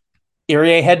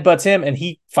Irie headbutts him and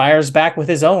he fires back with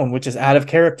his own, which is out of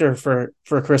character for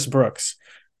Chris Brooks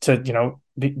to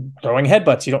be throwing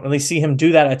headbutts. You don't really see him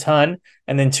do that a ton.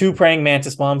 And then 2 praying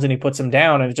mantis bombs and he puts him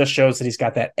down, and it just shows that he's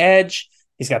got that edge,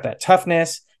 he's got that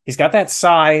toughness, he's got that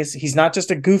size. He's not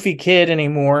just a goofy kid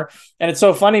anymore. And it's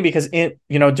so funny because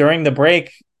during the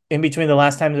break in between the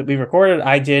last times that we recorded,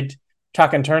 I did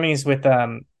talk and tourneys with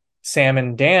Sam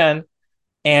and Dan,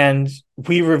 and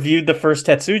we reviewed the first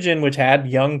Tetsujin, which had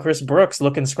young Chris Brooks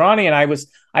looking scrawny, and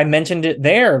I mentioned it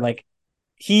there. Like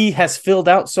he has filled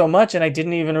out so much, and I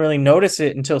didn't even really notice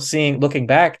it until looking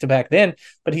back to back then.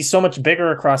 But he's so much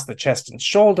bigger across the chest and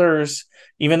shoulders.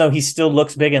 Even though he still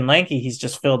looks big and lanky, he's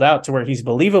just filled out to where he's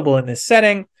believable in this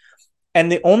setting.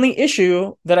 And the only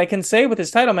issue that I can say with his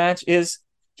title match is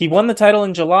he won the title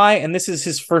in July, and this is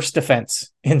his first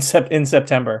defense in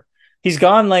September. He's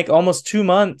gone like almost 2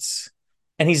 months,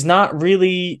 and he's not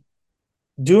really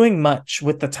doing much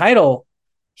with the title.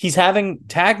 He's having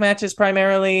tag matches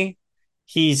primarily.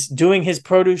 He's doing his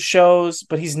produce shows,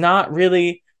 but he's not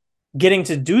really getting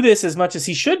to do this as much as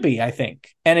he should be, I think.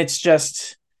 And it's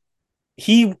just,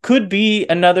 he could be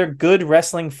another good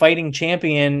wrestling fighting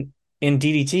champion in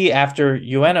DDT after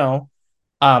Ueno.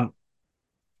 And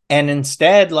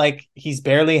instead, like, he's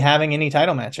barely having any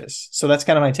title matches. So that's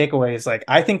kind of my takeaway is like,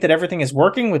 I think that everything is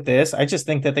working with this. I just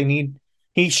think that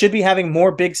he should be having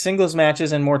more big singles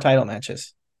matches and more title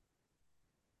matches.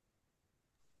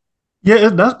 Yeah,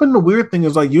 that's been the weird thing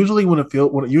is like usually with a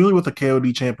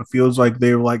KOD champ, it feels like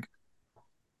they're like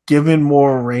given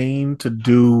more reign to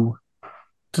do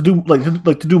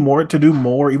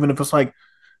more, even if it's like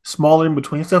smaller in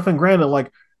between stuff. And granted,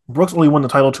 like Brooks only won the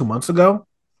title 2 months ago,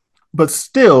 but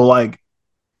still, like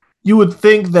you would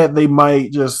think that they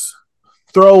might just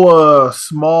throw a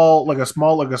smaller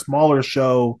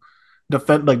show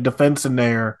defense in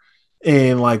there,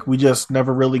 and like we just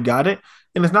never really got it.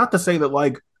 And it's not to say that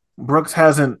like Brooks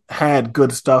hasn't had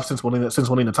good stuff since winning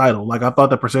the title. Like I thought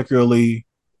that particularly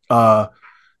uh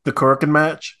the Kurikan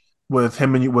match with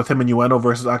him and Ueno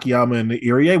versus Akiyama and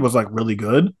Irie was like really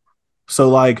good. So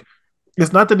like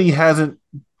it's not that he hasn't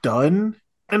done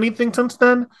anything since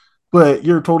then, but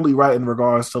you're totally right in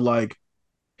regards to like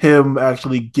him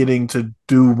actually getting to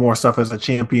do more stuff as a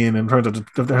champion in terms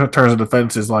of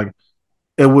defense is like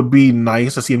it would be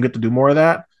nice to see him get to do more of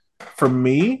that. For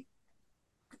me,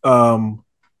 um,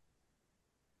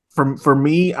 for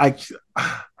me, I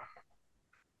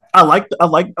like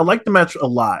the match a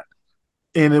lot,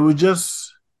 and it was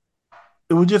just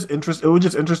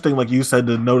interesting, like you said,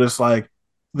 to notice like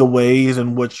the ways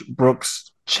in which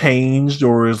Brooks changed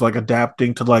or is like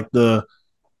adapting to like the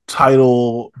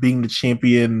title being the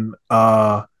champion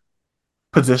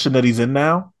position that he's in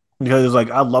now. Because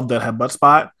like I love that headbutt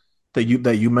spot that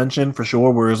you mentioned for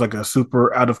sure, where it's like a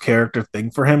super out of character thing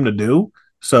for him to do.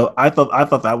 So I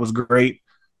thought that was great.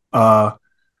 Uh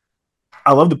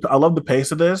I love the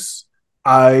pace of this.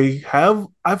 I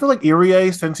feel like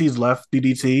Irie since he's left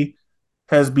DDT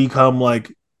has become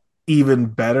like even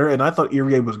better. And I thought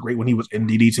Irie was great when he was in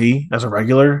DDT as a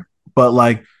regular, but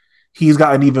like he's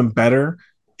gotten even better.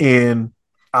 And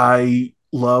I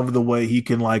love the way he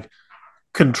can like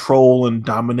control and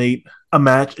dominate a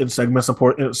match in segments and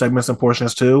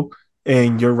portions too.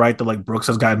 And you're right that like Brooks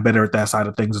has gotten better at that side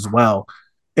of things as well.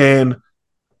 And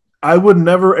I would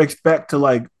never expect to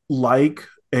like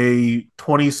a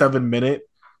 27-minute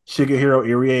Shigehiro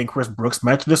Irie and Chris Brooks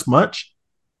match this much,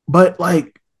 but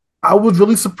like I was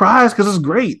really surprised because it's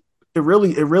great. It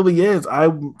really is.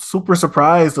 I'm super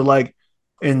surprised to like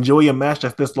enjoy a match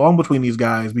that's this long between these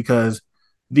guys because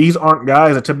these aren't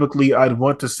guys that typically I'd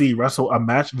want to see wrestle a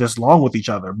match this long with each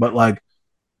other. But like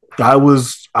I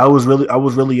was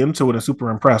really into it and super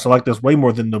impressed. I like this way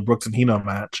more than the Brooks and Hino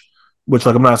match, which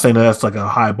like I'm not saying that that's like a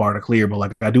high bar to clear, but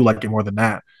like I do like it more than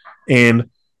that. And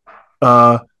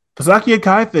the Saki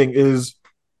Akai thing is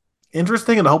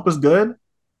interesting and I hope it's good.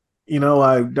 You know,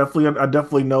 I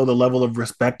definitely know the level of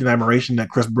respect and admiration that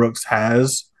Chris Brooks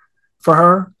has for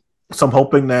her. So I'm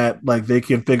hoping that like they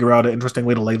can figure out an interesting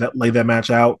way to lay that match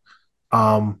out.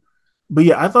 Um, but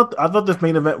yeah, I thought this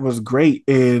main event was great.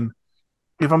 And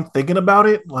if I'm thinking about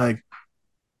it, like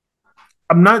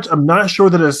I'm not sure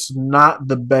that it's not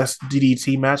the best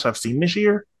DDT match I've seen this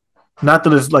year. Not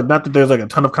that there's like a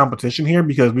ton of competition here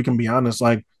because we can be honest,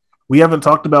 like we haven't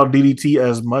talked about DDT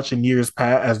as much in years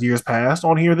past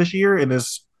on here this year, and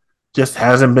this just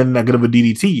hasn't been that good of a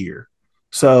DDT year.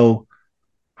 So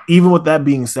even with that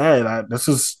being said, this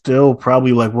is still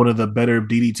probably like one of the better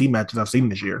DDT matches I've seen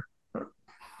this year.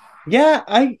 Yeah,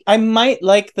 I might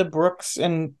like the Brooks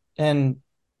and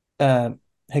uh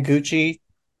Higuchi,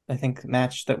 I think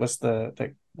match that was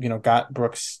the got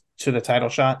Brooks to the title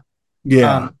shot.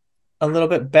 Yeah. Um a little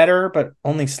bit better, but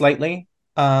only slightly.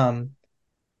 And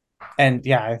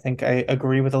yeah, I think I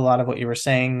agree with a lot of what you were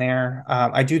saying there.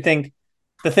 I do think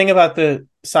the thing about the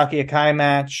Saki Akai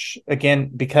match, again,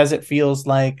 because it feels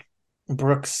like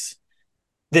Brooks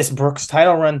this Brooks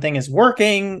title run thing is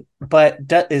working, but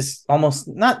is almost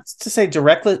not to say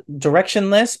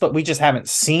directionless, but we just haven't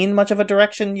seen much of a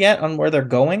direction yet on where they're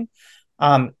going.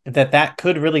 That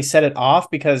could really set it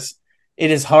off because it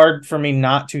is hard for me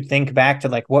not to think back to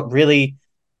like what really,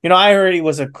 I already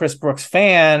was a Chris Brooks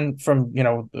fan from,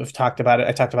 we've talked about it.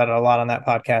 I talked about it a lot on that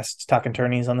podcast, Talking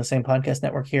Tourneys on the same podcast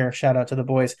network here. Shout out to the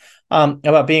boys,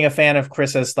 about being a fan of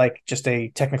Chris as like just a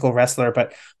technical wrestler.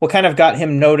 But what kind of got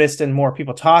him noticed and more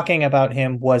people talking about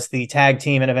him was the tag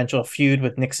team and eventual feud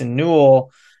with Nixon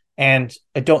Newell. And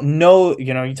I don't know,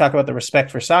 you talk about the respect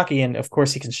for Saki, and of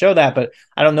course he can show that, but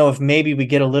I don't know if maybe we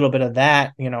get a little bit of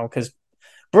that, because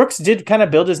Brooks did kind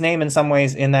of build his name in some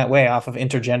ways in that way off of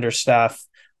intergender stuff.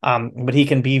 But he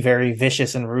can be very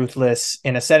vicious and ruthless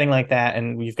in a setting like that.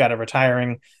 And we've got a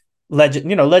retiring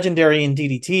legendary in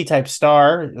DDT type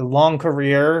star, long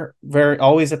career, very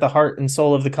always at the heart and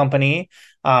soul of the company.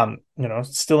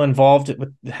 Still involved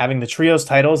with having the trios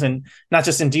titles and not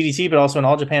just in DDT, but also in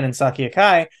All Japan and Saki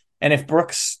Akai. And if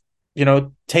Brooks,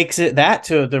 takes that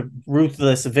to the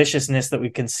ruthless viciousness that we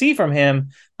can see from him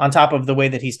on top of the way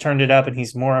that he's turned it up and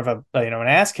he's more of an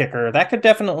ass kicker, that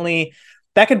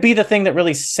could be the thing that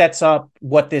really sets up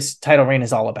what this title reign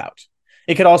is all about.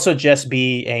 It could also just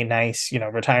be a nice,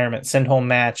 retirement send home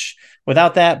match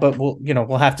without that, but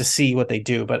we'll have to see what they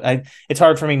do. But it's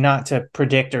hard for me not to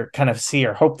predict or kind of see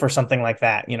or hope for something like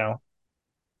that.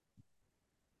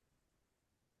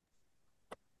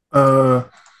 Uh,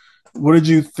 what did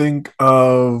you think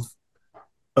of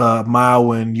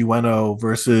Mao and Ueno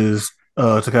versus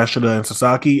Takeshita and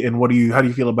Sasaki, and how do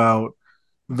you feel about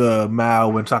the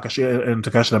Mao and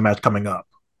Takeshita match coming up?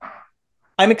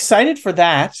 I'm excited for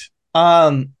that.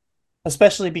 Um,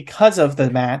 Especially because of the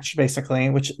match, basically,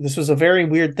 which this was a very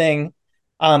weird thing.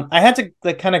 I had to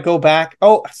like kind of go back.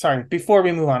 Oh, sorry. Before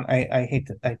we move on, I hate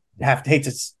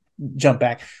to jump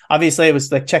back. Obviously, it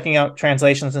was like checking out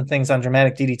translations and things on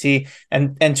dramatic DDT,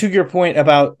 and to your point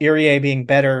about Irie being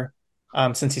better,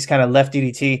 since he's kind of left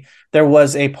DDT, there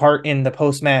was a part in the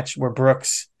post match where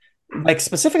Brooks, like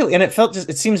specifically, and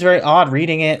it seems very odd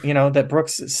reading it, that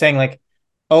Brooks is saying like,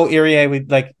 oh,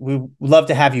 Irie, we love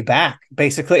to have you back,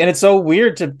 basically. And it's so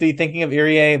weird to be thinking of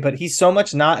Irie, but he's so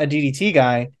much not a DDT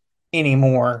guy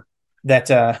anymore that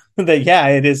that yeah,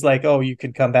 it is like, oh, you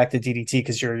could come back to DDT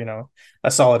because you're,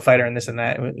 a solid fighter and this and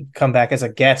that. Come back as a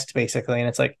guest, basically. And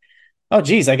it's like, oh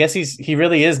geez, I guess he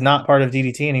really is not part of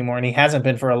DDT anymore, and he hasn't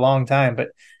been for a long time. But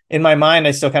in my mind,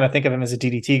 I still kind of think of him as a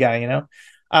DDT guy.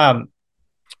 Um,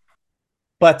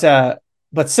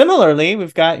 but similarly,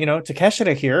 we've got,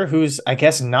 Takeshita here, who's I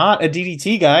guess not a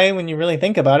DDT guy when you really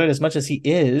think about it, as much as he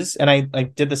is. And I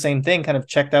did the same thing, kind of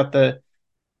checked out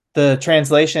the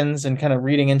translations and kind of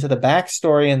reading into the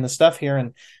backstory and the stuff here.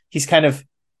 And he's kind of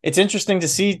it's interesting to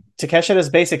see Takeshita's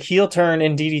basic heel turn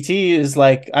in DDT is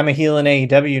like, I'm a heel in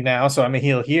AEW now, so I'm a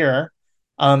heel here.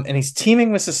 And he's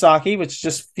teaming with Sasaki, which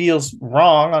just feels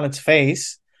wrong on its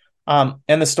face. And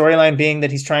the storyline being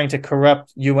that he's trying to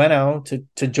corrupt Ueno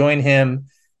to join him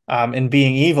in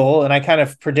being evil. And I kind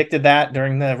of predicted that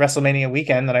during the WrestleMania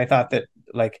weekend, that I thought that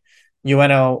like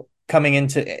Ueno coming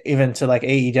into even to like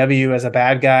AEW as a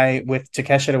bad guy with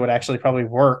Takeshita would actually probably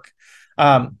work.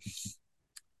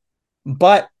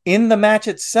 But in the match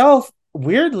itself,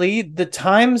 weirdly, the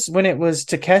times when it was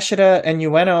Takeshita and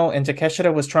Ueno, and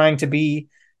Takeshita was trying to be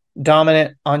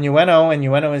dominant on Ueno, and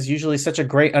Ueno is usually such a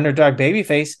great underdog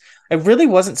babyface, it really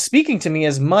wasn't speaking to me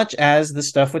as much as the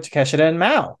stuff with Takeshita and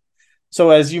Mao.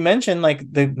 So as you mentioned,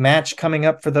 like the match coming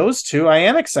up for those two, I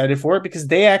am excited for it because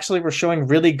they actually were showing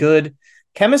really good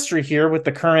chemistry here with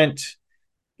the current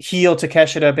heel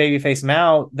Takeshita babyface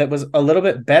Mao that was a little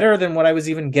bit better than what I was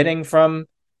even getting from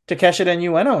Takeshita and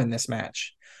Ueno in this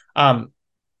match.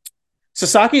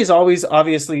 Sasaki is always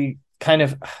obviously kind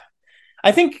of,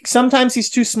 I think sometimes he's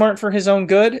too smart for his own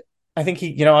good. I think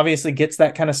he, obviously gets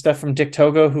that kind of stuff from Dick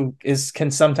Togo, who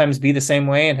can sometimes be the same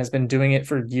way and has been doing it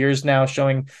for years now,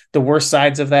 showing the worst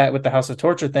sides of that with the House of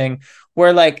Torture thing,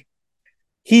 where like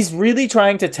he's really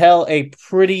trying to tell a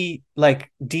pretty like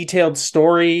detailed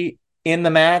story in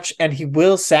the match, and he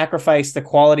will sacrifice the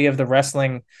quality of the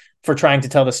wrestling for trying to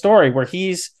tell the story, where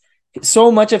he's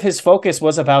so much of his focus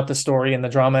was about the story and the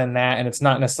drama and that, and it's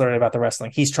not necessarily about the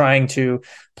wrestling. He's trying to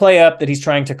play up that he's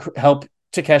trying to help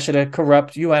Takeshita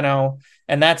corrupt Ueno,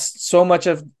 and that's so much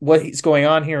of what he's going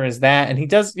on here is that, and he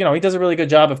does a really good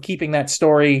job of keeping that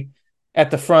story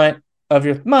at the front of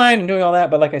your mind and doing all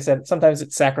that. But like I said, sometimes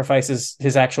it sacrifices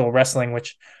his actual wrestling,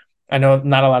 which I know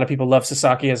not a lot of people love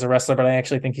Sasaki as a wrestler, but I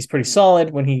actually think he's pretty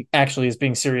solid when he actually is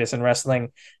being serious in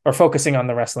wrestling or focusing on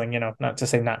the wrestling, not to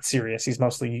say not serious. He's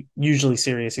usually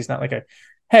serious. He's not like a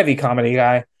heavy comedy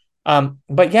guy.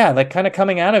 But yeah, like kind of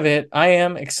coming out of it, I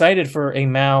am excited for a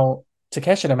Mao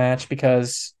Takeshita match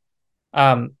because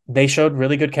they showed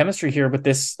really good chemistry here with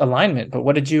this alignment. But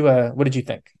what did you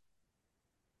think?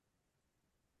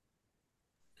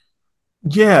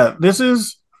 Yeah, this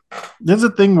is a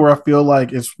thing where I feel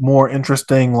like it's more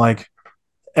interesting, like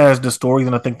as the story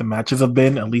than I think the matches have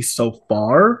been, at least so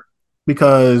far.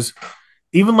 Because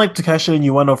even like Takeshi and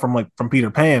Ueno from Peter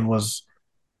Pan was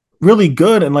really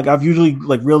good, and like I've usually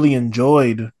like really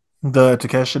enjoyed the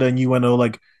Takeshi and Ueno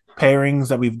like pairings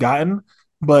that we've gotten,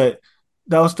 but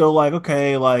that was still like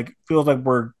okay, like feels like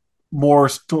we're more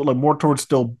towards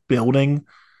still building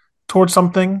towards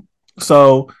something.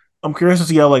 So I'm curious to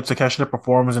see how like Takeshita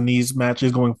performs in these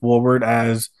matches going forward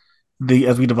as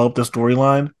we develop the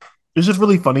storyline. It's just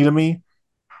really funny to me.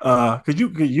 Cause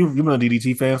you've been a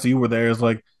DDT fan, so you were there. It's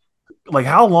like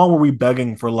how long were we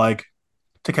begging for like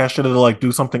Takeshita to like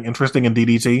do something interesting in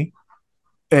DDT?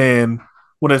 And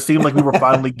when it seemed like we were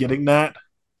finally getting that,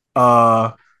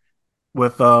 uh,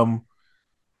 with what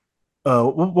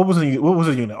was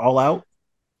the unit? All Out.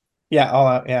 Yeah, all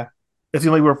out. Yeah, It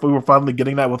seemed like we were finally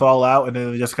getting that with All Out, and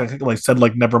then it just kind of like said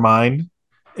like never mind,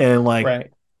 and like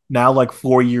right. now like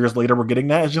 4 years later we're getting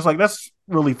that. It's just like that's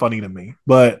really funny to me.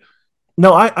 But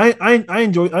no, I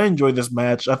enjoy this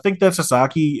match. I think that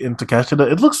Sasaki and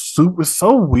Takeshita, it looks super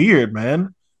so weird,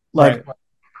 man. Like Right.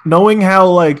 knowing how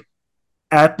like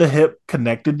at the hip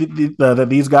connected that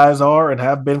these guys are and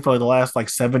have been for like the last like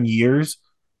 7 years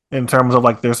in terms of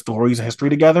like their stories and history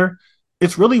together.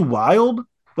 It's really wild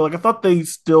but like I thought they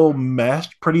still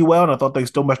meshed pretty well, and I thought they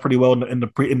still meshed pretty well in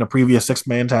the previous 6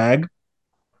 man tag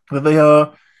that they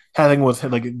having was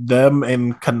like them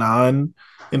and Kanan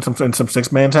in some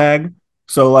 6 man tag.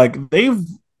 So like they've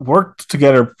worked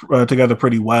together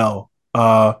pretty well.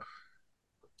 I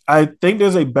think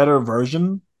there's a better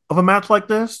version of a match like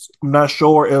this. I'm not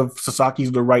sure if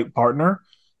Sasaki's the right partner,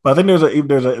 but I think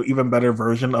there's a even better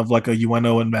version of like a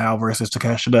Ueno and Mal versus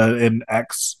Takeshita and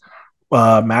X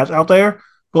match out there.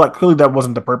 But like clearly that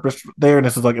wasn't the purpose there, and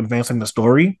this is like advancing the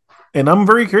story. And I'm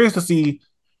very curious to see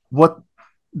what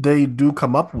they do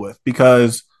come up with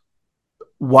because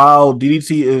while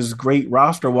DDT is great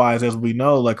roster wise, as we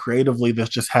know, like creatively, this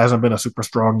just hasn't been a super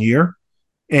strong year.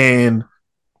 And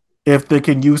if they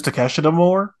can use Takeshita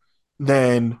more,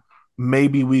 then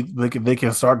maybe they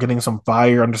can start getting some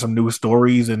fire under some new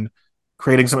stories and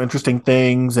creating some interesting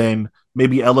things and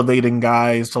maybe elevating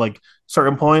guys to like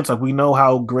certain points. Like we know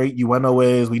how great Ueno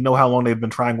is, we know how long they've been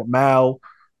trying with Mal.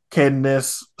 Can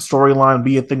this storyline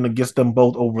be a thing that gets them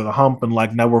both over the hump? And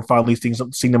like now we're finally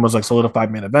seeing them as like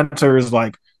solidified main eventers.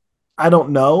 Like I don't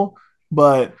know,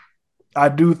 but I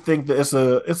do think that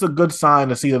it's a good sign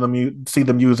to see them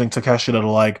using Takeshita to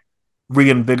like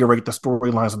reinvigorate the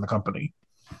storylines in the company.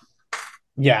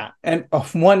 Yeah, and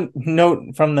one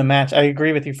note from the match, I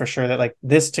agree with you for sure that like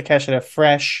this Takeshita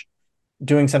fresh,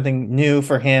 doing something new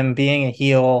for him, being a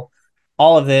heel,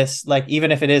 all of this, like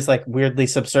even if it is like weirdly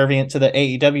subservient to the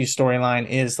AEW storyline,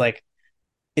 is like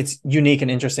it's unique and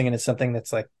interesting, and it's something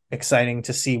that's like exciting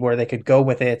to see where they could go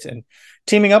with it. And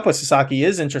teaming up with Sasaki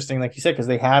is interesting, like you said, because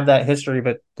they have that history,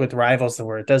 but with rivals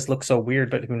where it does look so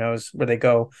weird, but who knows where they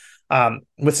go.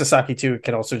 With Sasaki too, it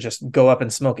can also just go up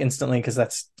and smoke instantly because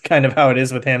that's kind of how it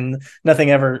is with him. Nothing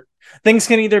ever, things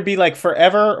can either be like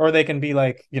forever or they can be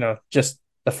like, just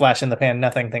the flash in the pan,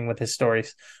 nothing thing with his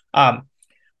stories.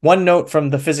 One note from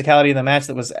the physicality of the match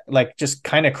that was like just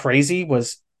kind of crazy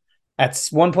was at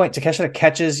one point, Takeshita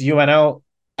catches Ueno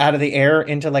out of the air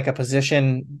into like a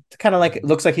position, kind of like it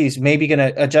looks like he's maybe going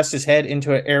to adjust his head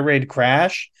into an air raid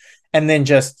crash, and then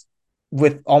just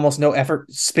with almost no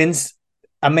effort spins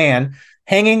a man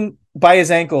hanging by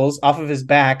his ankles off of his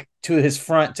back to his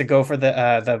front to go for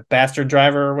the bastard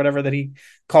driver or whatever that he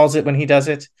calls it when he does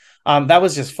it. That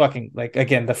was just fucking like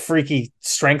again the freaky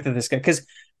strength of this guy, because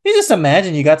you just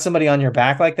imagine you got somebody on your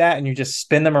back like that and you just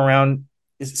spin them around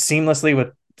seamlessly with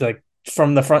like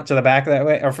from the front to the back that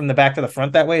way, or from the back to the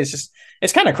front that way.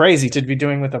 It's kind of crazy to be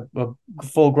doing with a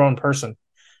full grown person.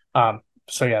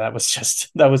 So yeah,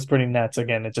 that was pretty nuts.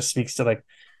 Again, it just speaks to like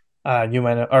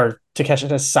Ueno or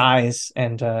Takeshita's size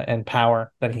and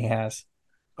power that he has.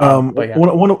 But yeah.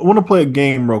 Want to play a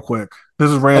game real quick. This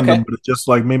is random, Okay. but it's just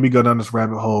like maybe go down this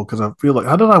rabbit hole because I feel like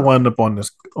how did I wind up on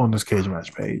this cage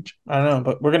match page? I don't know,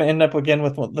 but we're gonna end up again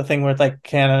with the thing where like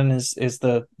Canon is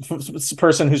the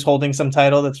person who's holding some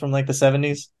title that's from like the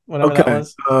 70s, whatever that Okay.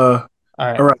 was. All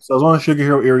right. All right. So I was on Sugar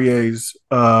Hero Irie's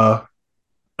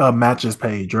matches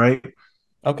page, right?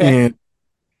 Okay. And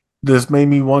this made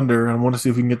me wonder, and I want to see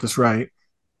if we can get this right.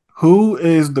 Who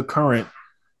is the current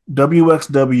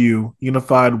WXW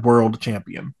Unified World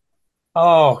Champion?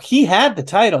 Oh, he had the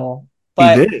title, He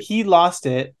but did. he lost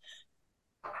it.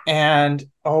 And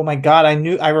oh my god,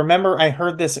 I remember I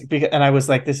heard this because, and I was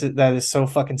like, that is so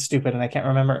fucking stupid, and I can't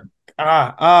remember.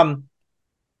 Um,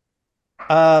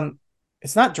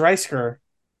 it's not Dreisker,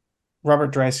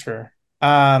 Robert Dreisker.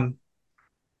 Um,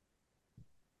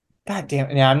 God damn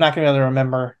it. Yeah, I'm not gonna be able to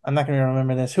remember. I'm not gonna be able to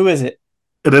remember this. Who is it?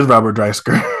 It is Robert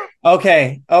Dreisker.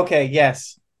 Okay, okay,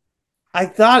 yes. I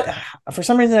thought for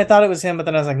some reason I thought it was him, but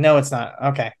then I was like, no, it's not.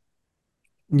 Okay.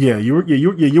 You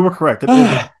were correct.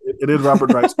 It is Robert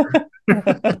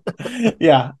Dreisker.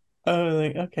 Yeah. I was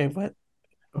like, okay, what?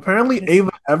 Apparently,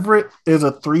 Ava Everett is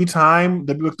a 3-time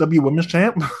WXW Women's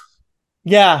Champ,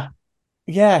 Yeah,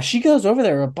 yeah, she goes over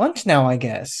there a bunch now, I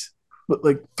guess. but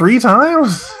like 3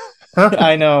 times.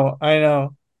 I know.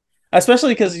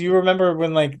 Especially because you remember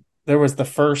when like there was the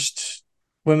first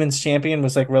women's champion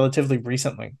was like relatively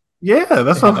recently. Yeah, They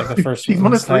that's had what like the first she's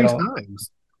won it women's three title.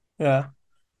 times. Yeah.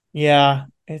 Yeah.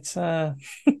 It's they're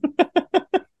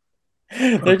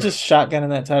Okay. just shotgunning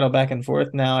that title back and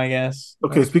forth now, I guess.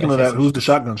 Okay. I Speaking of guess that, we who's should the just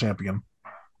shotgun champion?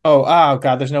 oh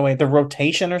god, there's no way. The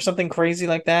rotation or something crazy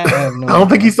like that. I have no I idea.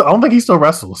 don't think he still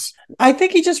wrestles. I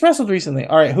think he just wrestled recently.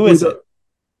 All right, who is it?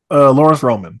 Lawrence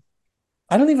Roman.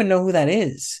 I don't even know who that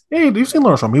is. Hey, you've seen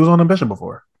Lawrence Roman. He was on Ambition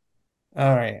before.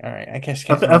 All right. I guess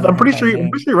can't remember I'm him pretty by sure. I'm name.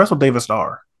 pretty sure he wrestled David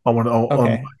Starr on.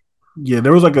 Okay. Yeah,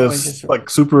 there was like a Oh, he just like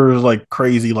super like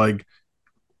crazy like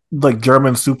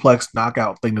German suplex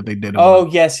knockout thing that they did in one of.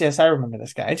 oh yes, I remember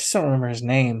this guy. I just don't remember his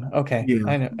name. Okay. Yeah,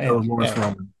 I know. that Yeah, was Lawrence yeah.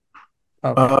 Roman.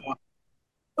 Okay. Uh,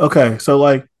 Okay, so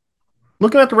like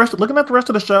looking at the rest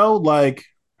of the show, like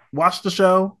watch the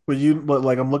show, but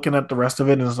like I'm looking at the rest of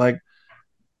it and it's like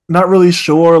not really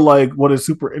sure like what is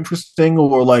super interesting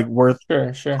or like worth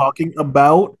Sure, sure. talking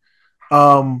about.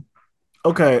 Um,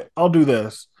 okay, I'll do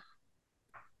this.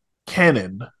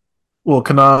 Canon. Well,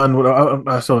 Kanan.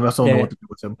 I still don't Yeah, know yeah. what to do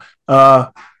with him.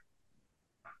 Uh,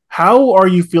 how are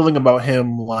you feeling about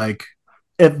him? Like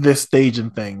at this stage in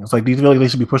things, like do you feel like they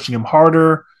should be pushing him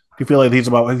harder? Do you feel like he's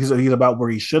about where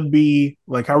he should be?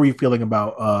 Like, how are you feeling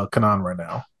about Kanan right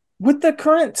now? With the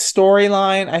current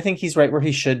storyline, I think he's right where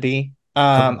he should be.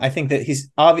 Okay. I think that he's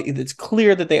obvious. It's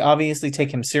clear that they obviously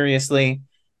take him seriously.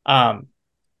 Um,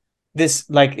 this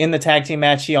like in the tag team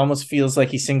match, he almost feels like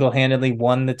he single handedly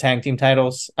won the tag team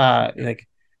titles. Like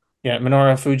yeah,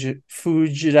 Minoru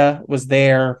Fujita was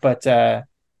there, but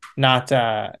not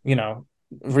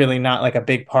really not like a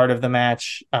big part of the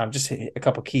match. Just a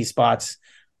couple key spots.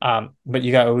 But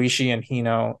you got Oishi and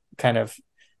Hino kind of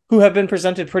who have been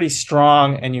presented pretty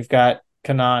strong, and you've got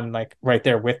Kanan like right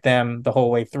there with them the whole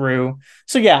way through.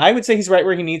 So yeah, I would say he's right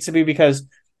where he needs to be because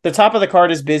the top of the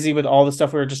card is busy with all the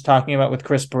stuff we were just talking about with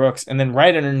Chris Brooks, and then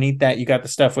right underneath that you got the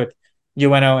stuff with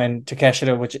Ueno and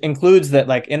Takeshita, which includes that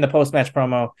like in the post match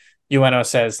promo, Ueno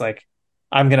says like,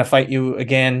 "I'm gonna fight you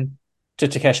again to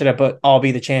Takeshita, but I'll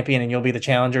be the champion and you'll be the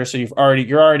challenger." So you're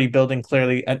already building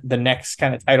clearly the next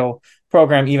kind of title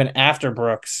program even after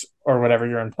Brooks or whatever.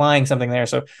 You're implying something there,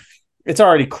 so it's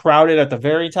already crowded at the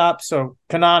very top. So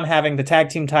Kanan having the tag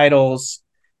team titles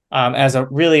as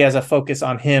a focus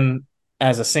on him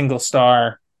as a single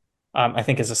star, I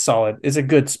think is a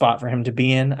good spot for him to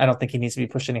be in. I don't think he needs to be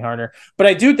pushed any harder, but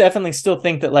I do definitely still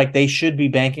think that like they should be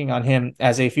banking on him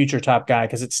as a future top guy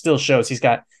because it still shows he's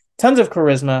got tons of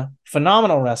charisma,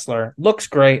 phenomenal wrestler, looks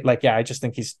great. Like yeah, I just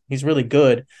think he's really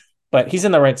good, but he's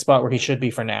in the right spot where he should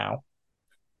be for now.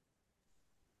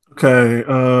 Okay.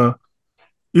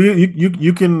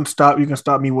 You can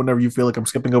stop me whenever you feel like I'm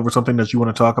skipping over something that you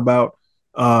want to talk about.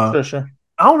 Uh, Sure, sure.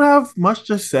 I don't have much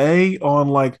to say on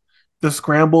like the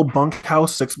scramble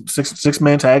bunkhouse six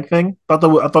man tag thing.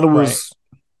 Right.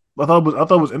 I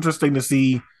thought it was interesting to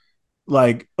see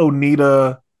like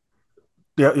Onita,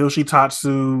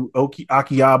 Yoshitatsu,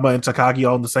 Akiyama, and Takagi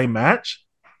all in the same match.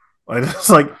 Like it's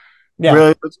like Yeah.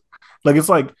 really like it's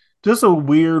like just a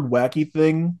weird wacky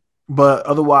thing. But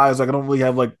otherwise, like I don't really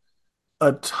have like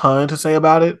a ton to say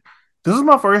about it. This is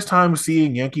my first time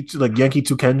seeing Yankee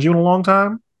Tukenju in a long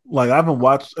time. Like I haven't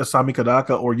watched Asami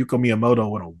Kadaka or Yuko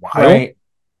Miyamoto in a while. Right.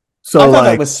 I So thought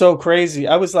that like was so crazy.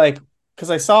 I was like,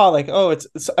 because I saw like, oh,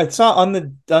 I saw on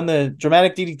the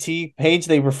dramatic DDT page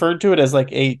they referred to it as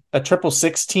like a triple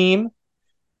six team,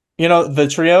 the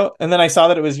trio, and then I saw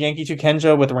that it was Yankee Two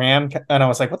Kenjo with Ram, and I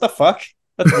was like, what the fuck?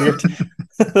 That's weird.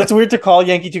 That's weird to call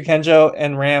Yankee Two Kenjo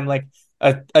and Ram like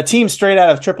a team straight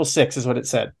out of triple six is what it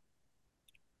said.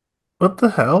 what the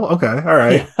hell? Okay, all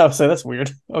Yeah, right. I was like, that's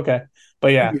weird. Okay, but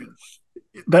yeah,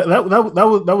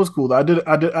 That was cool. I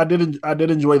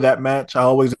did enjoy that match. I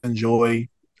always enjoy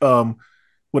um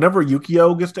whenever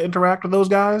Yukio gets to interact with those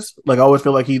guys. Like I always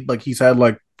feel like he's had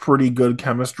like pretty good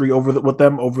chemistry with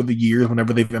them over the years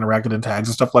whenever they've interacted in tags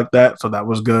and stuff like that. So that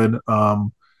was good.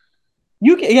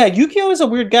 Yukio is a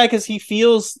weird guy because he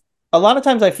feels a lot of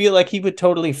times I feel like he would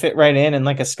totally fit right in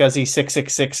like a scuzzy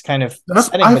 666 kind of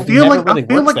setting, but he never really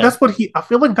works there. I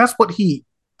feel like that's what he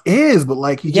is, but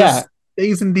like he Yeah, just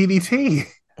stays in DDT.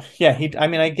 yeah. I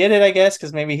mean, I get it, I guess,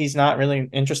 because maybe he's not really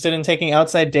interested in taking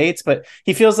outside dates, but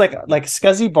he feels like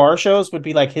scuzzy bar shows would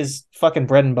be like his fucking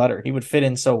bread and butter. He would fit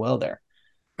in so well there,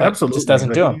 but it just Absolutely.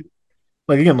 doesn't do him.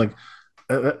 Like again, like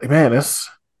man, it's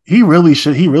he really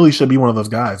should be one of those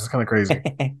guys. It's kind of crazy.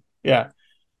 Yeah.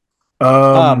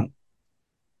 Um, Um,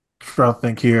 trying to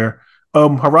think here.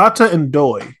 Harata and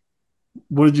Doi.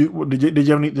 What did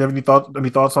you have any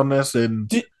thoughts on this?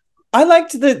 And I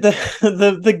liked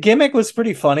the gimmick was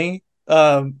pretty funny.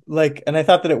 Like, and I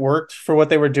thought that it worked for what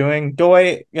they were doing.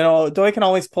 Doi can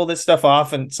always pull this stuff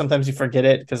off, and sometimes you forget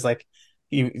it because like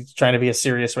he's trying to be a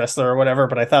serious wrestler or whatever.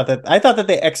 But I thought that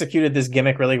they executed this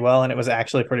gimmick really well, and it was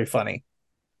actually pretty funny.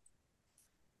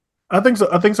 I think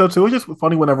so too. It's just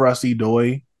funny whenever I see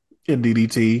Doi in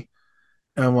DDT,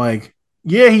 and I'm like,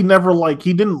 yeah, he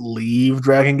didn't leave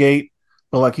Dragon Gate,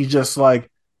 but like he just like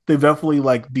they've definitely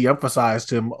like de-emphasized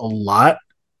him a lot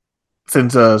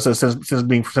since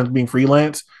being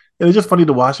freelance. And it's just funny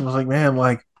to watch him. I was like, man,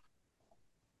 like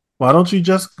why don't you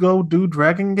just go do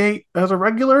Dragon Gate as a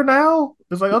regular now?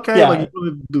 It's like, okay, like Yeah, you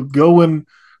want to go and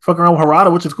fuck around with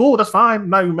Harada, which is cool. That's fine. I'm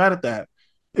not even mad at that.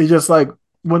 It's just like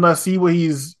when I see what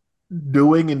he's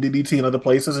doing in DDT and other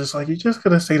places, it's like you just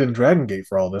could have stayed in Dragon Gate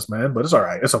for all this, man. But it's all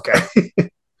right. It's okay.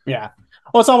 yeah.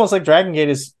 Well, it's almost like Dragon Gate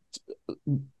is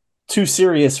too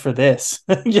serious for this.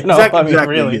 Exactly, I mean,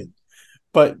 exactly. Yeah. really.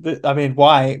 But I mean,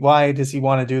 why? Why does he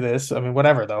want to do this? I mean,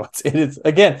 whatever though. It is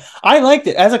again. I liked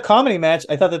it as a comedy match.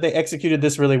 I thought that they executed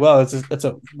this really well. It's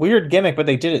a weird gimmick, but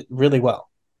they did it really well.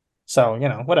 So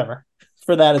whatever.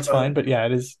 For that, it's fine. But yeah,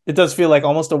 it is. It does feel like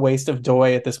almost a waste of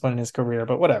Doi at this point in his career.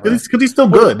 But whatever. Because he's still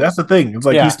What? good. That's the thing. It's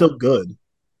like he's Yeah. still good.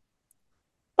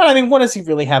 But I mean, what does he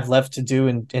really have left to do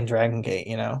in Dragon Gate?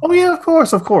 Oh yeah, of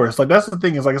course, of course. Like that's the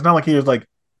thing. Is like it's not like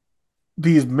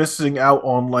he's missing out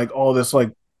on like all this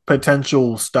like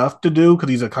potential stuff to do because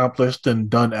he's accomplished and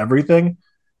done everything.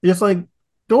 It's like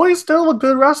Doy's still a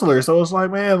good wrestler, so it's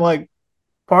like man, like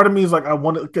part of me is like I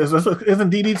want to because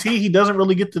isn't DDT he doesn't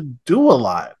really get to do a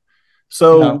lot,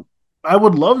 No. so I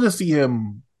would love to see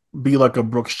him be like a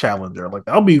Brooks challenger. Like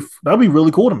that'll be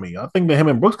really cool to me. I think that him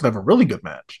and Brooks could have a really good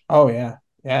match. Oh yeah.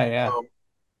 Yeah. Yeah. Um,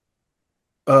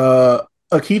 uh,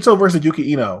 Akito versus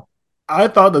Yuki Ino. I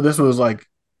thought that this was like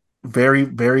very,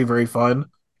 very, very fun.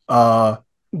 Uh,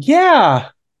 Yeah.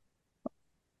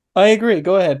 I agree.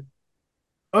 Go ahead.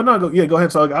 oh no, go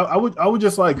ahead. So like, I would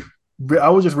just like, I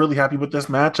was just really happy with this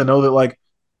match. I know that like,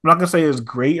 I'm not gonna say it's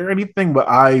great or anything, but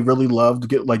I really loved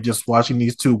get like just watching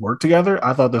these two work together.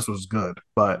 I thought this was good.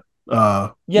 But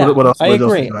Yeah, what else? I What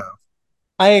else do you agree. have?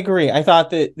 I agree. I thought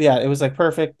that yeah, it was like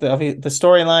perfect. The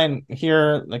storyline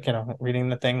here, like reading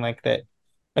the thing like that.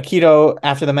 Akito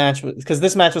after the match because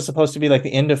this match was supposed to be like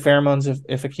the end of pheromones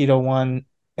if Akito won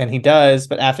and he does,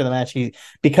 but after the match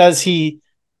because he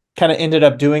kind of ended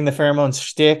up doing the pheromones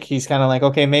shtick, he's kind of like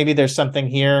okay maybe there's something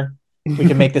here we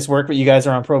can make this work, but you guys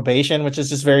are on probation, which is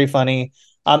just very funny.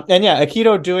 And yeah,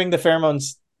 Akito doing the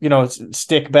pheromones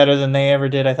stick better than they ever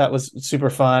did. I thought was super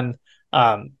fun.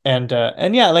 And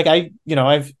yeah, like I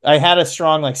had a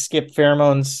strong like skip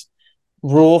pheromones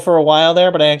rule for a while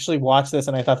there, but I actually watched this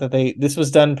and I thought that this was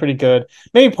done pretty good.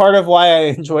 Maybe part of why I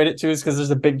enjoyed it too is because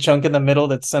there's a big chunk in the middle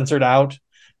that's censored out.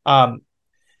 Um,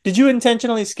 did you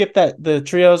intentionally skip the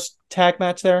trios tag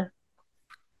match there?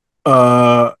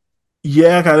 uh,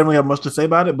 yeah, I didn't really have much to say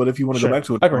about it, but if you want to go Sure, back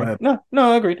to it, go agree. ahead.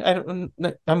 No, agreed.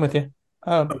 I'm with you.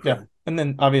 Yeah, Okay. and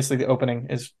then obviously the opening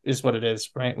is what it is,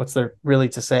 right? What's there really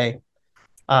to say?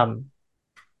 Um,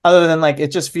 Other than like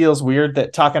it just feels weird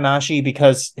that Takanashi,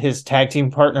 because his tag team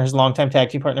partner, his longtime tag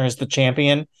team partner, is the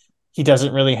champion, he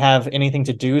doesn't really have anything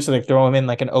to do, so they throw him in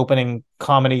like an opening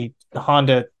comedy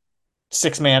Honda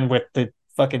 6-man with the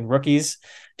fucking rookies.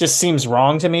 Just seems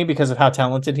wrong to me because of how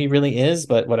talented he really is,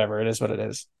 but whatever, it is what it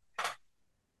is.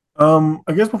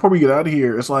 I guess before we get out of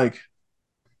here, it's like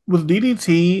with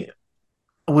DDT,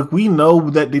 like we know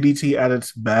that DDT at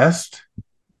its best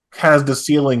has the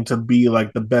ceiling to be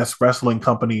like the best wrestling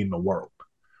company in the world.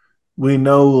 We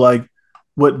know like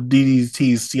what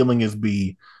DDT's ceiling is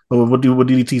be, or what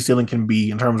DDT's ceiling can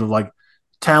be in terms of like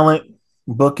talent,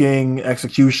 booking,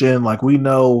 execution. Like we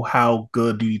know how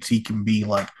good DDT can be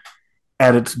like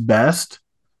at its best.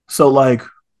 So like,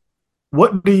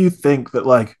 what do you think that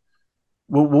like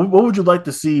what would you like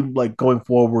to see like going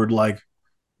forward like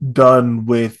done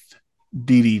with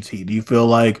DDT? Do you feel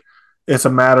like it's a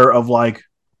matter of like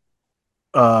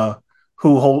uh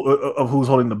who's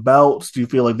holding the belts? Do you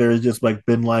feel like there's just like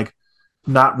been like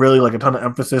not really like a ton of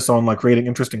emphasis on like creating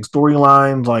interesting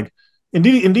storylines? Like in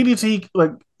DDT,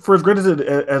 like for as great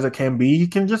as it can be, you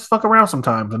can just fuck around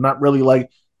sometimes and not really like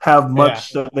have Yeah.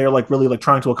 much that they're like really like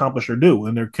trying to accomplish or do,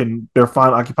 and they're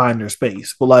fine occupying their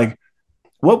space. But like,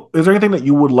 what is there anything that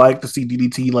you would like to see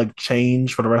DDT like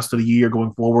change for the rest of the year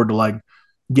going forward to like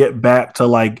get back to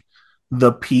like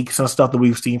the peaks and stuff that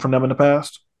we've seen from them in the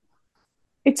past?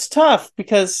 It's tough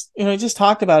because we just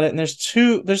talked about it, and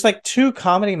there's like two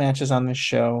comedy matches on this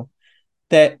show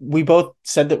that we both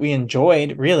said that we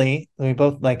enjoyed. Really, we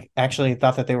both like actually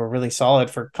thought that they were really solid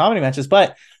for comedy matches,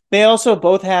 but they also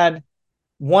both had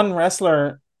one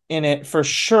wrestler in it for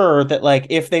sure that like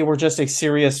if they were just a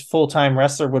serious full-time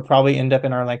wrestler would probably end up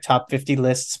in our like top 50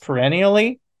 lists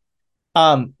perennially,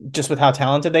 just with how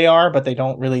talented they are, but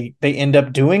they end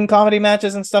up doing comedy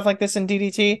matches and stuff like this in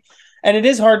DDT. And it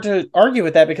is hard to argue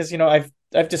with that because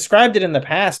I've described it in the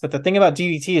past, but the thing about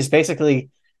DDT is basically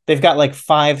they've got like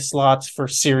 5 slots for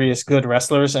serious good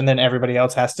wrestlers, and then everybody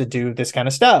else has to do this kind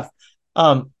of stuff.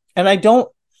 And I don't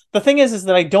the thing is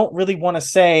that I don't really want to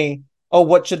say, oh,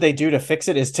 what should they do to fix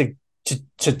it, is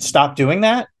to stop doing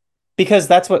that, because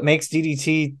that's what makes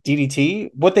DDT DDT.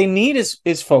 What they need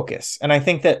is focus, and I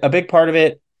think that a big part of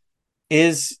it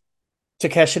is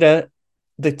Takeshita,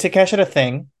 the Takeshita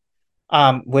thing,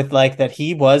 with like that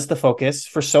he was the focus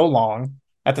for so long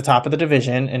at the top of the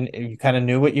division, and you kind of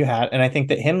knew what you had. And I think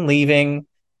that him leaving,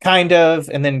 kind of,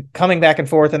 and then coming back and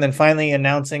forth, and then finally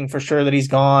announcing for sure that he's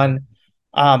gone,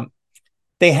 Um,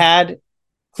 they had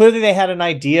clearly they had an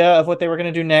idea of what they were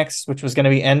going to do next, which was going to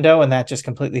be Endo, and that just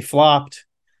completely flopped.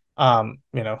 You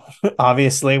know,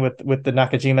 obviously with the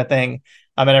Nakajima thing,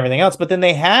 and everything else. But then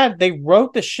they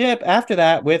wrote the ship after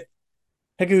that with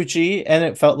Higuchi, and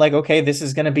it felt like, okay, this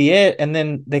is going to be it. And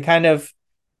then they kind of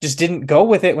just didn't go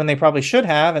with it when they probably should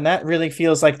have, and that really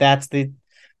feels like that's the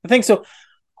thing. So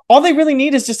all they really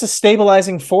need is just a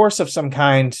stabilizing force of some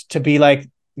kind to be like,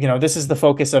 this is the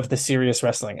focus of the serious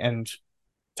wrestling. And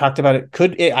talked about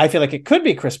I feel like it could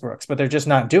be Chris Brooks, but they're just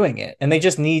not doing it, and they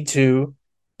just need to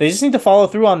follow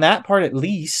through on that part at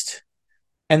least,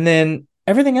 and then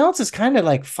everything else is kind of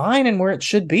like fine and where it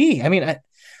should be. I mean,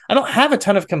 I don't have a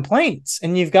ton of complaints,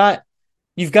 and you've got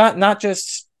not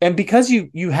just, and because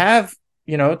you have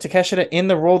Takeshita in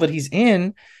the role that he's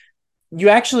in, you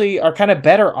actually are kind of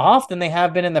better off than they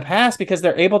have been in the past, because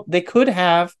they could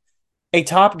have a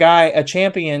top guy, a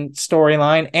champion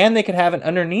storyline, and they could have an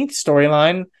underneath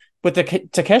storyline with the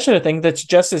Takeshita thing that's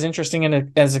just as interesting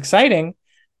and as exciting.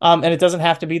 And it doesn't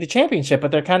have to be the championship,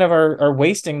 but they're kind of are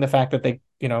wasting the fact that they,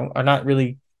 are not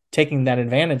really taking that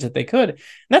advantage that they could. And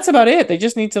that's about it. They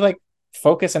just need to like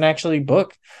focus and actually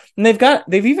book. And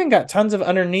they've even got tons of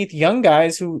underneath young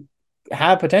guys who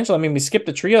have potential. I mean, we skipped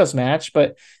the trios match,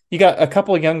 but you got a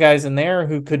couple of young guys in there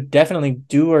who could definitely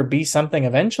do or be something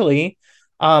eventually.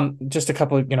 Just a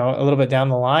couple, a little bit down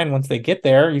the line once they get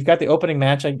there. You've got the opening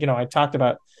match. I talked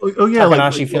about Yeah,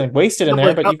 Takanashi feeling wasted in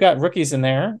there, but you've got rookies in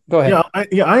there. Go ahead.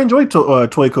 I enjoyed Toy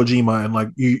Kojima and like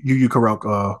Yu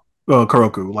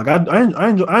Kuroku. Like I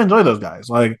enjoy those guys.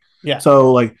 Like Yeah.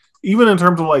 So like even in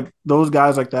terms of like those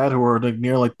guys like that who are like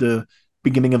near like the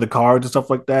beginning of the cards and stuff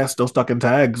like that, still stuck in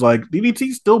tags. Like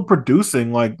DDT's still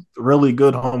producing like really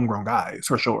good homegrown guys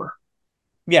for sure.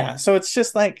 Yeah. So it's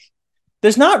just like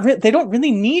they don't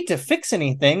really need to fix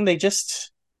anything. I guess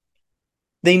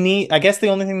the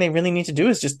only thing they really need to do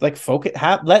is just like focus,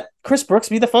 let Chris Brooks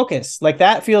be the focus. Like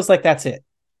that feels like that's it.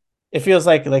 It feels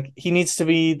like they need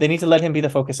to let him be the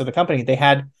focus of the company. They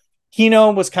had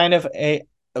Hino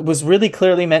was really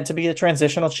clearly meant to be a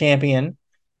transitional champion.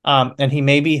 And he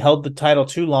maybe held the title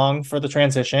too long for the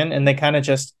transition, and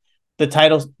the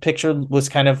title picture was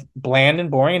kind of bland and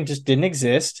boring and just didn't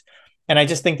exist. And I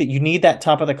just think that you need that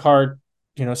top of the card,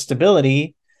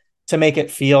 stability to make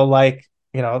it feel like,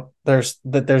 there's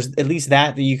at least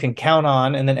that you can count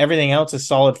on, and then everything else is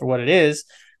solid for what it is.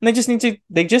 And they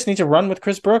just need to run with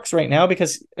Chris Brooks right now,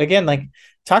 because again, like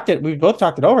we both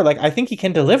talked it over. Like, I think he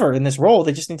can deliver in this role.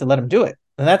 They just need to let him do it.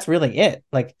 And that's really it.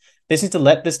 Like, they just need to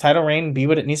let this title reign be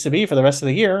what it needs to be for the rest of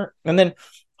the year. And then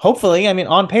hopefully, I mean,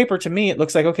 on paper, to me, it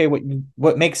looks like, okay,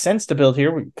 what makes sense to build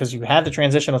here, because you have the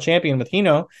transitional champion with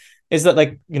Hino, is that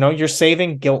like, you're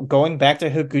saving going back to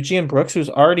Higuchi and Brooks, who's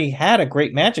already had a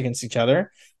great match against each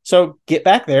other. So get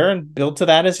back there and build to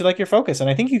that as like your focus. And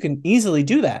I think you can easily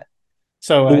do that.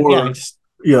 So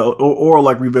or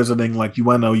like revisiting like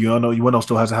Ueno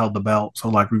still hasn't held the belt, so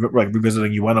like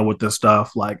revisiting Ueno with this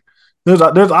stuff. Like there's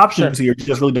options here. It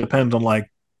just really depends on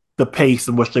like the pace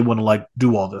in which they want to like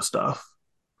do all this stuff.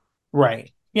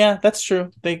 Right. Yeah, that's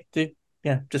true. They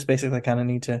just basically kind of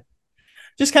need to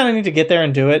get there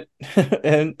and do it.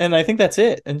 and I think that's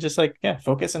it. And just like,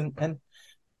 focus and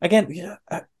again,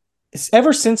 it's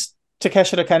ever since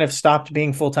Takeshita kind of stopped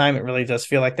being full time, it really does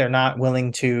feel like they're not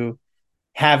willing to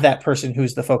have that person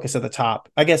who's the focus of the top.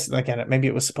 I guess again, maybe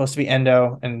it was supposed to be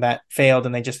Endo and that failed,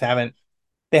 and they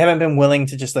haven't been willing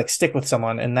to just like stick with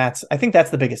someone. And I think that's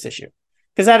the biggest issue,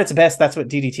 because at its best, that's what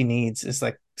DDT needs, is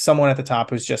like someone at the top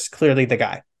who's just clearly the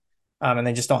guy. And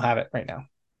they just don't have it right now.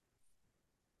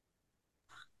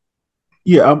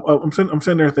 Yeah, I'm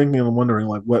sitting there thinking and wondering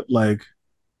like what it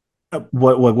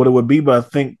would be, but I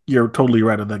think you're totally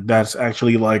right. Like that's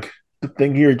actually like the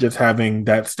thing here, just having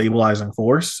that stabilizing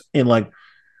force. And like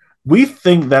we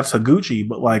think that's Higuchi,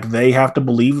 but like they have to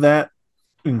believe that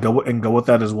and go with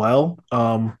that as well.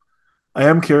 I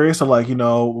am curious to like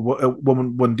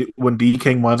when D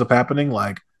King winds up happening,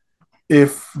 like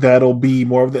if that'll be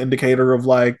more of the indicator of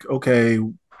like, okay,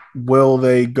 will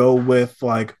they go with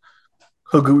like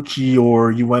Higuchi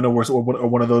or Ueno or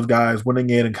one of those guys winning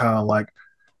it and kind of like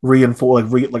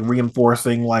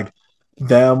reinforcing like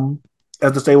them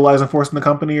as the stabilizing force in the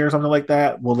company or something like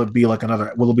that? Will it be like an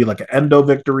Endo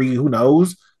victory? Who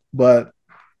knows? But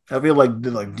I feel like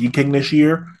D King this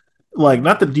year, like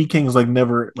not that D King is like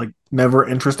never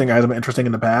interesting, hasn't been interesting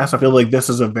in the past. I feel like this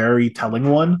is a very telling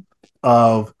one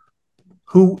of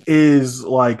who is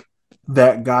like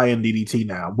that guy in DDT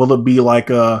now. Will it be like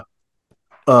a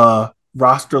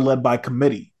roster led by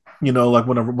committee? Like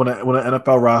when an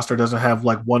NFL roster doesn't have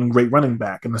like one great running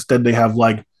back, and instead they have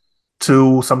like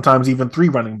to sometimes even 3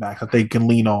 running backs that they can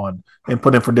lean on and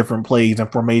put in for different plays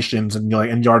and formations and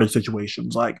and yardage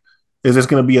situations. Like, is this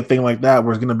going to be a thing like that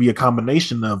where it's going to be a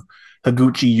combination of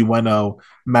Higuchi, Ueno,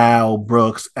 Mal,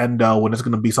 Brooks, Endo, and it's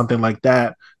going to be something like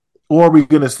that? Or are we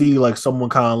going to see like someone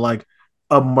kind of like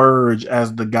emerge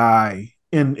as the guy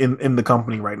in the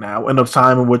company right now in a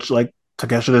time in which like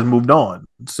Takeshita has moved on?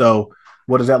 So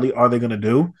what exactly are they going to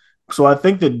do? So I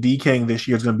think that DKing this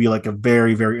year is going to be like a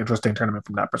very, very interesting tournament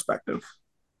from that perspective.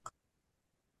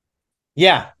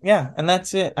 Yeah, and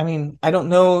that's it. I mean, I don't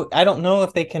know. I don't know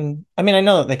if they can. I mean, I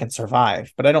know that they can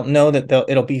survive, but I don't know that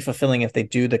it'll be fulfilling if they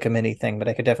do the committee thing. But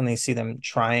I could definitely see them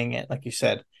trying it, like you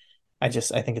said. I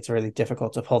think it's really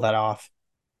difficult to pull that off.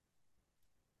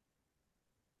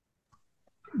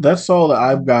 That's all that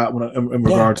I've got in Yeah.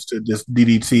 regards to this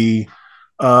DDT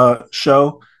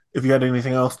show. If you had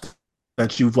anything else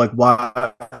that you've like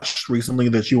watched recently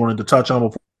that you wanted to touch on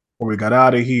before we got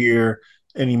out of here,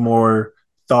 any more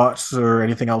thoughts or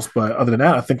anything else? But other than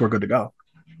that, I think we're good to go.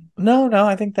 No,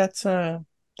 I think that'll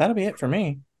be it for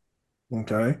me.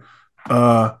 Okay.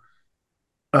 Uh,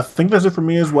 I think that's it for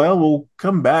me as well. We'll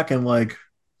come back and like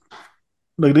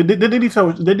the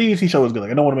DDT show was good.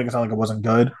 Like I don't want to make it sound like it wasn't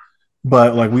good,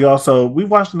 but like we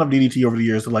watched enough DDT over the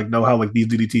years to like know how like these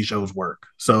DDT shows work.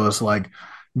 So it's like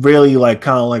really like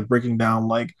kind of like breaking down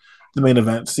like the main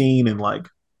event scene and like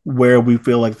where we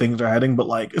feel like things are heading. But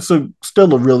like it's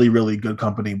still a really really good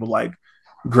company with like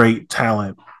great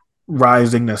talent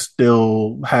rising that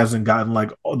still hasn't gotten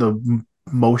like the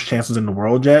most chances in the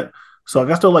world yet. So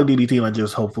like I still like DDT and I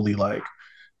just hopefully like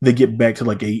they get back to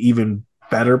like a even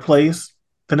better place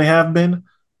than they have been.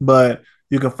 But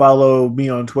you can follow me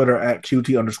on Twitter at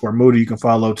QT_Moody. You can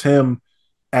follow Tim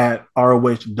at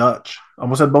ROH Dutch. I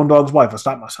almost said Bone Dog's wife. I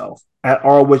stopped myself. At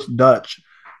ROH Dutch.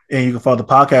 And you can follow the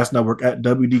podcast network at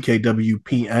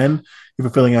WDKWPN. If you're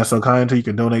feeling so kind to, you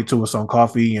can donate to us on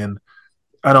coffee. And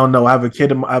I don't know. I have a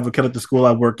kid at the school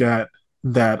I work at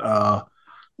that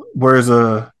wears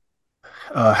a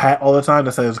hat all the time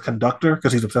that says conductor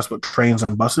because he's obsessed with trains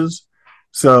and buses.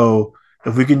 So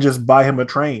if we can just buy him a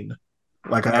train,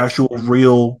 like an Nice. actual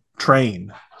real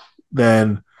train,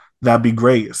 then that'd be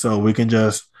great. So we can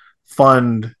just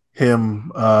fund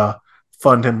him,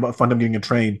 fund him getting a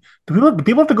train. Do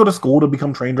people have to go to school to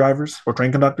become train drivers or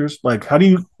train conductors? Like, how do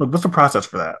you? Like, what's the process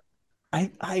for that?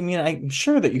 I mean, I'm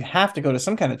sure that you have to go to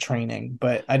some kind of training,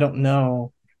 but I don't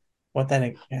know what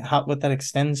that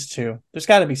extends to. There's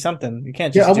got to be something. You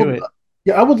can't Yeah, I just do would. it.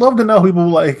 Yeah, I would love to know people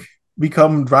like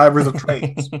become drivers of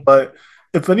trains. But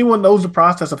if anyone knows the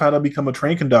process of how to become a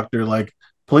train conductor, like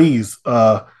please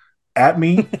at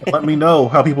me and let me know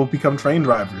how people become train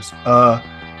drivers.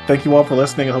 Thank you all for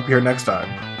listening. I hope you're here next time.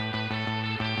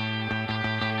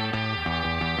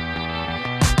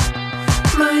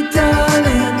 My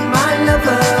darling, my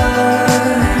lover,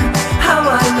 how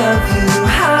I love you,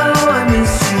 how I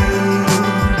miss you,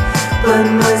 but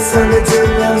my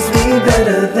solitude loves me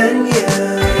better than you.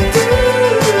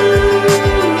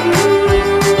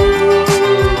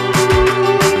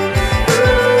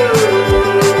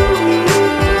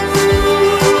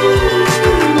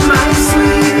 My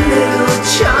sweet little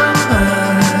charmer,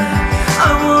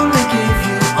 I wanna give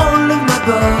you all of my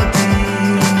body,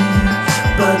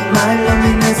 but my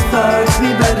loneliness fucks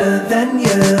me better than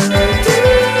you do.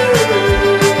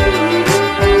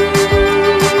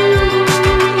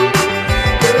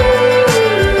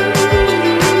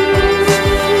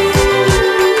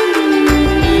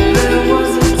 There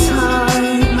was a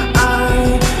time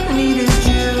I needed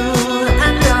you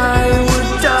and I would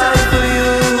die for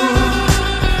you.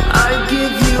 I'd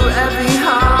give you every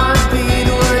heartbeat.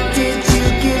 What did you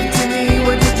give to me?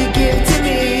 What did you give to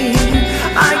me?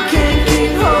 I can't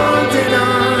keep holding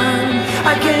on.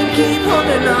 I can't keep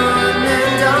holding on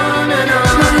and on and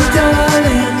on. My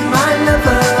darling, my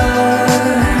lover,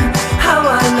 how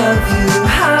I love you,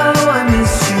 how I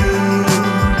miss you,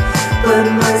 but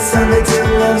my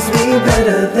solitude loves me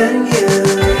better than you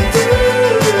do.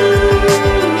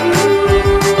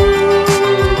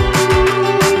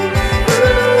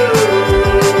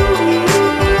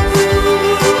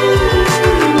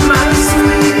 My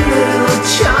sweet little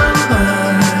charmer,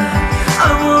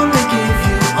 I wanna give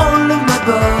you all of my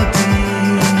body,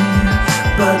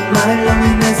 but my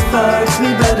loneliness fucks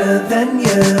me better than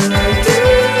you do.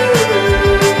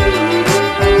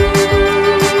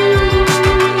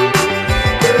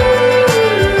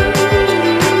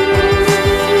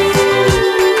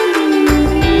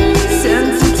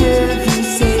 Sensitive, you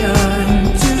say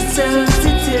I'm too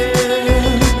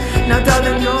sensitive. Now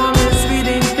darling, you're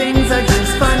misreading things. I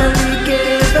just finally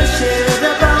give a shit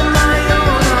about my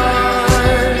own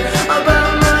heart,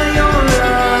 about my own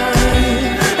life.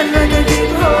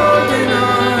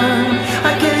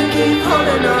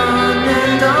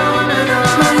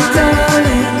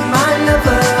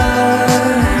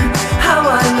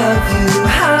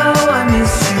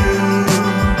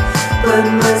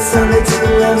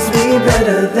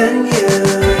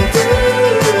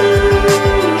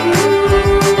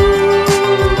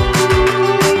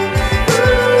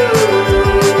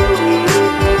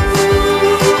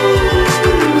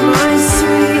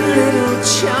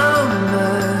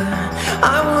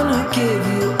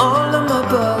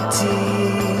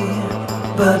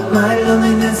 but my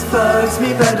loneliness fucks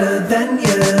me better than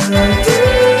you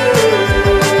do.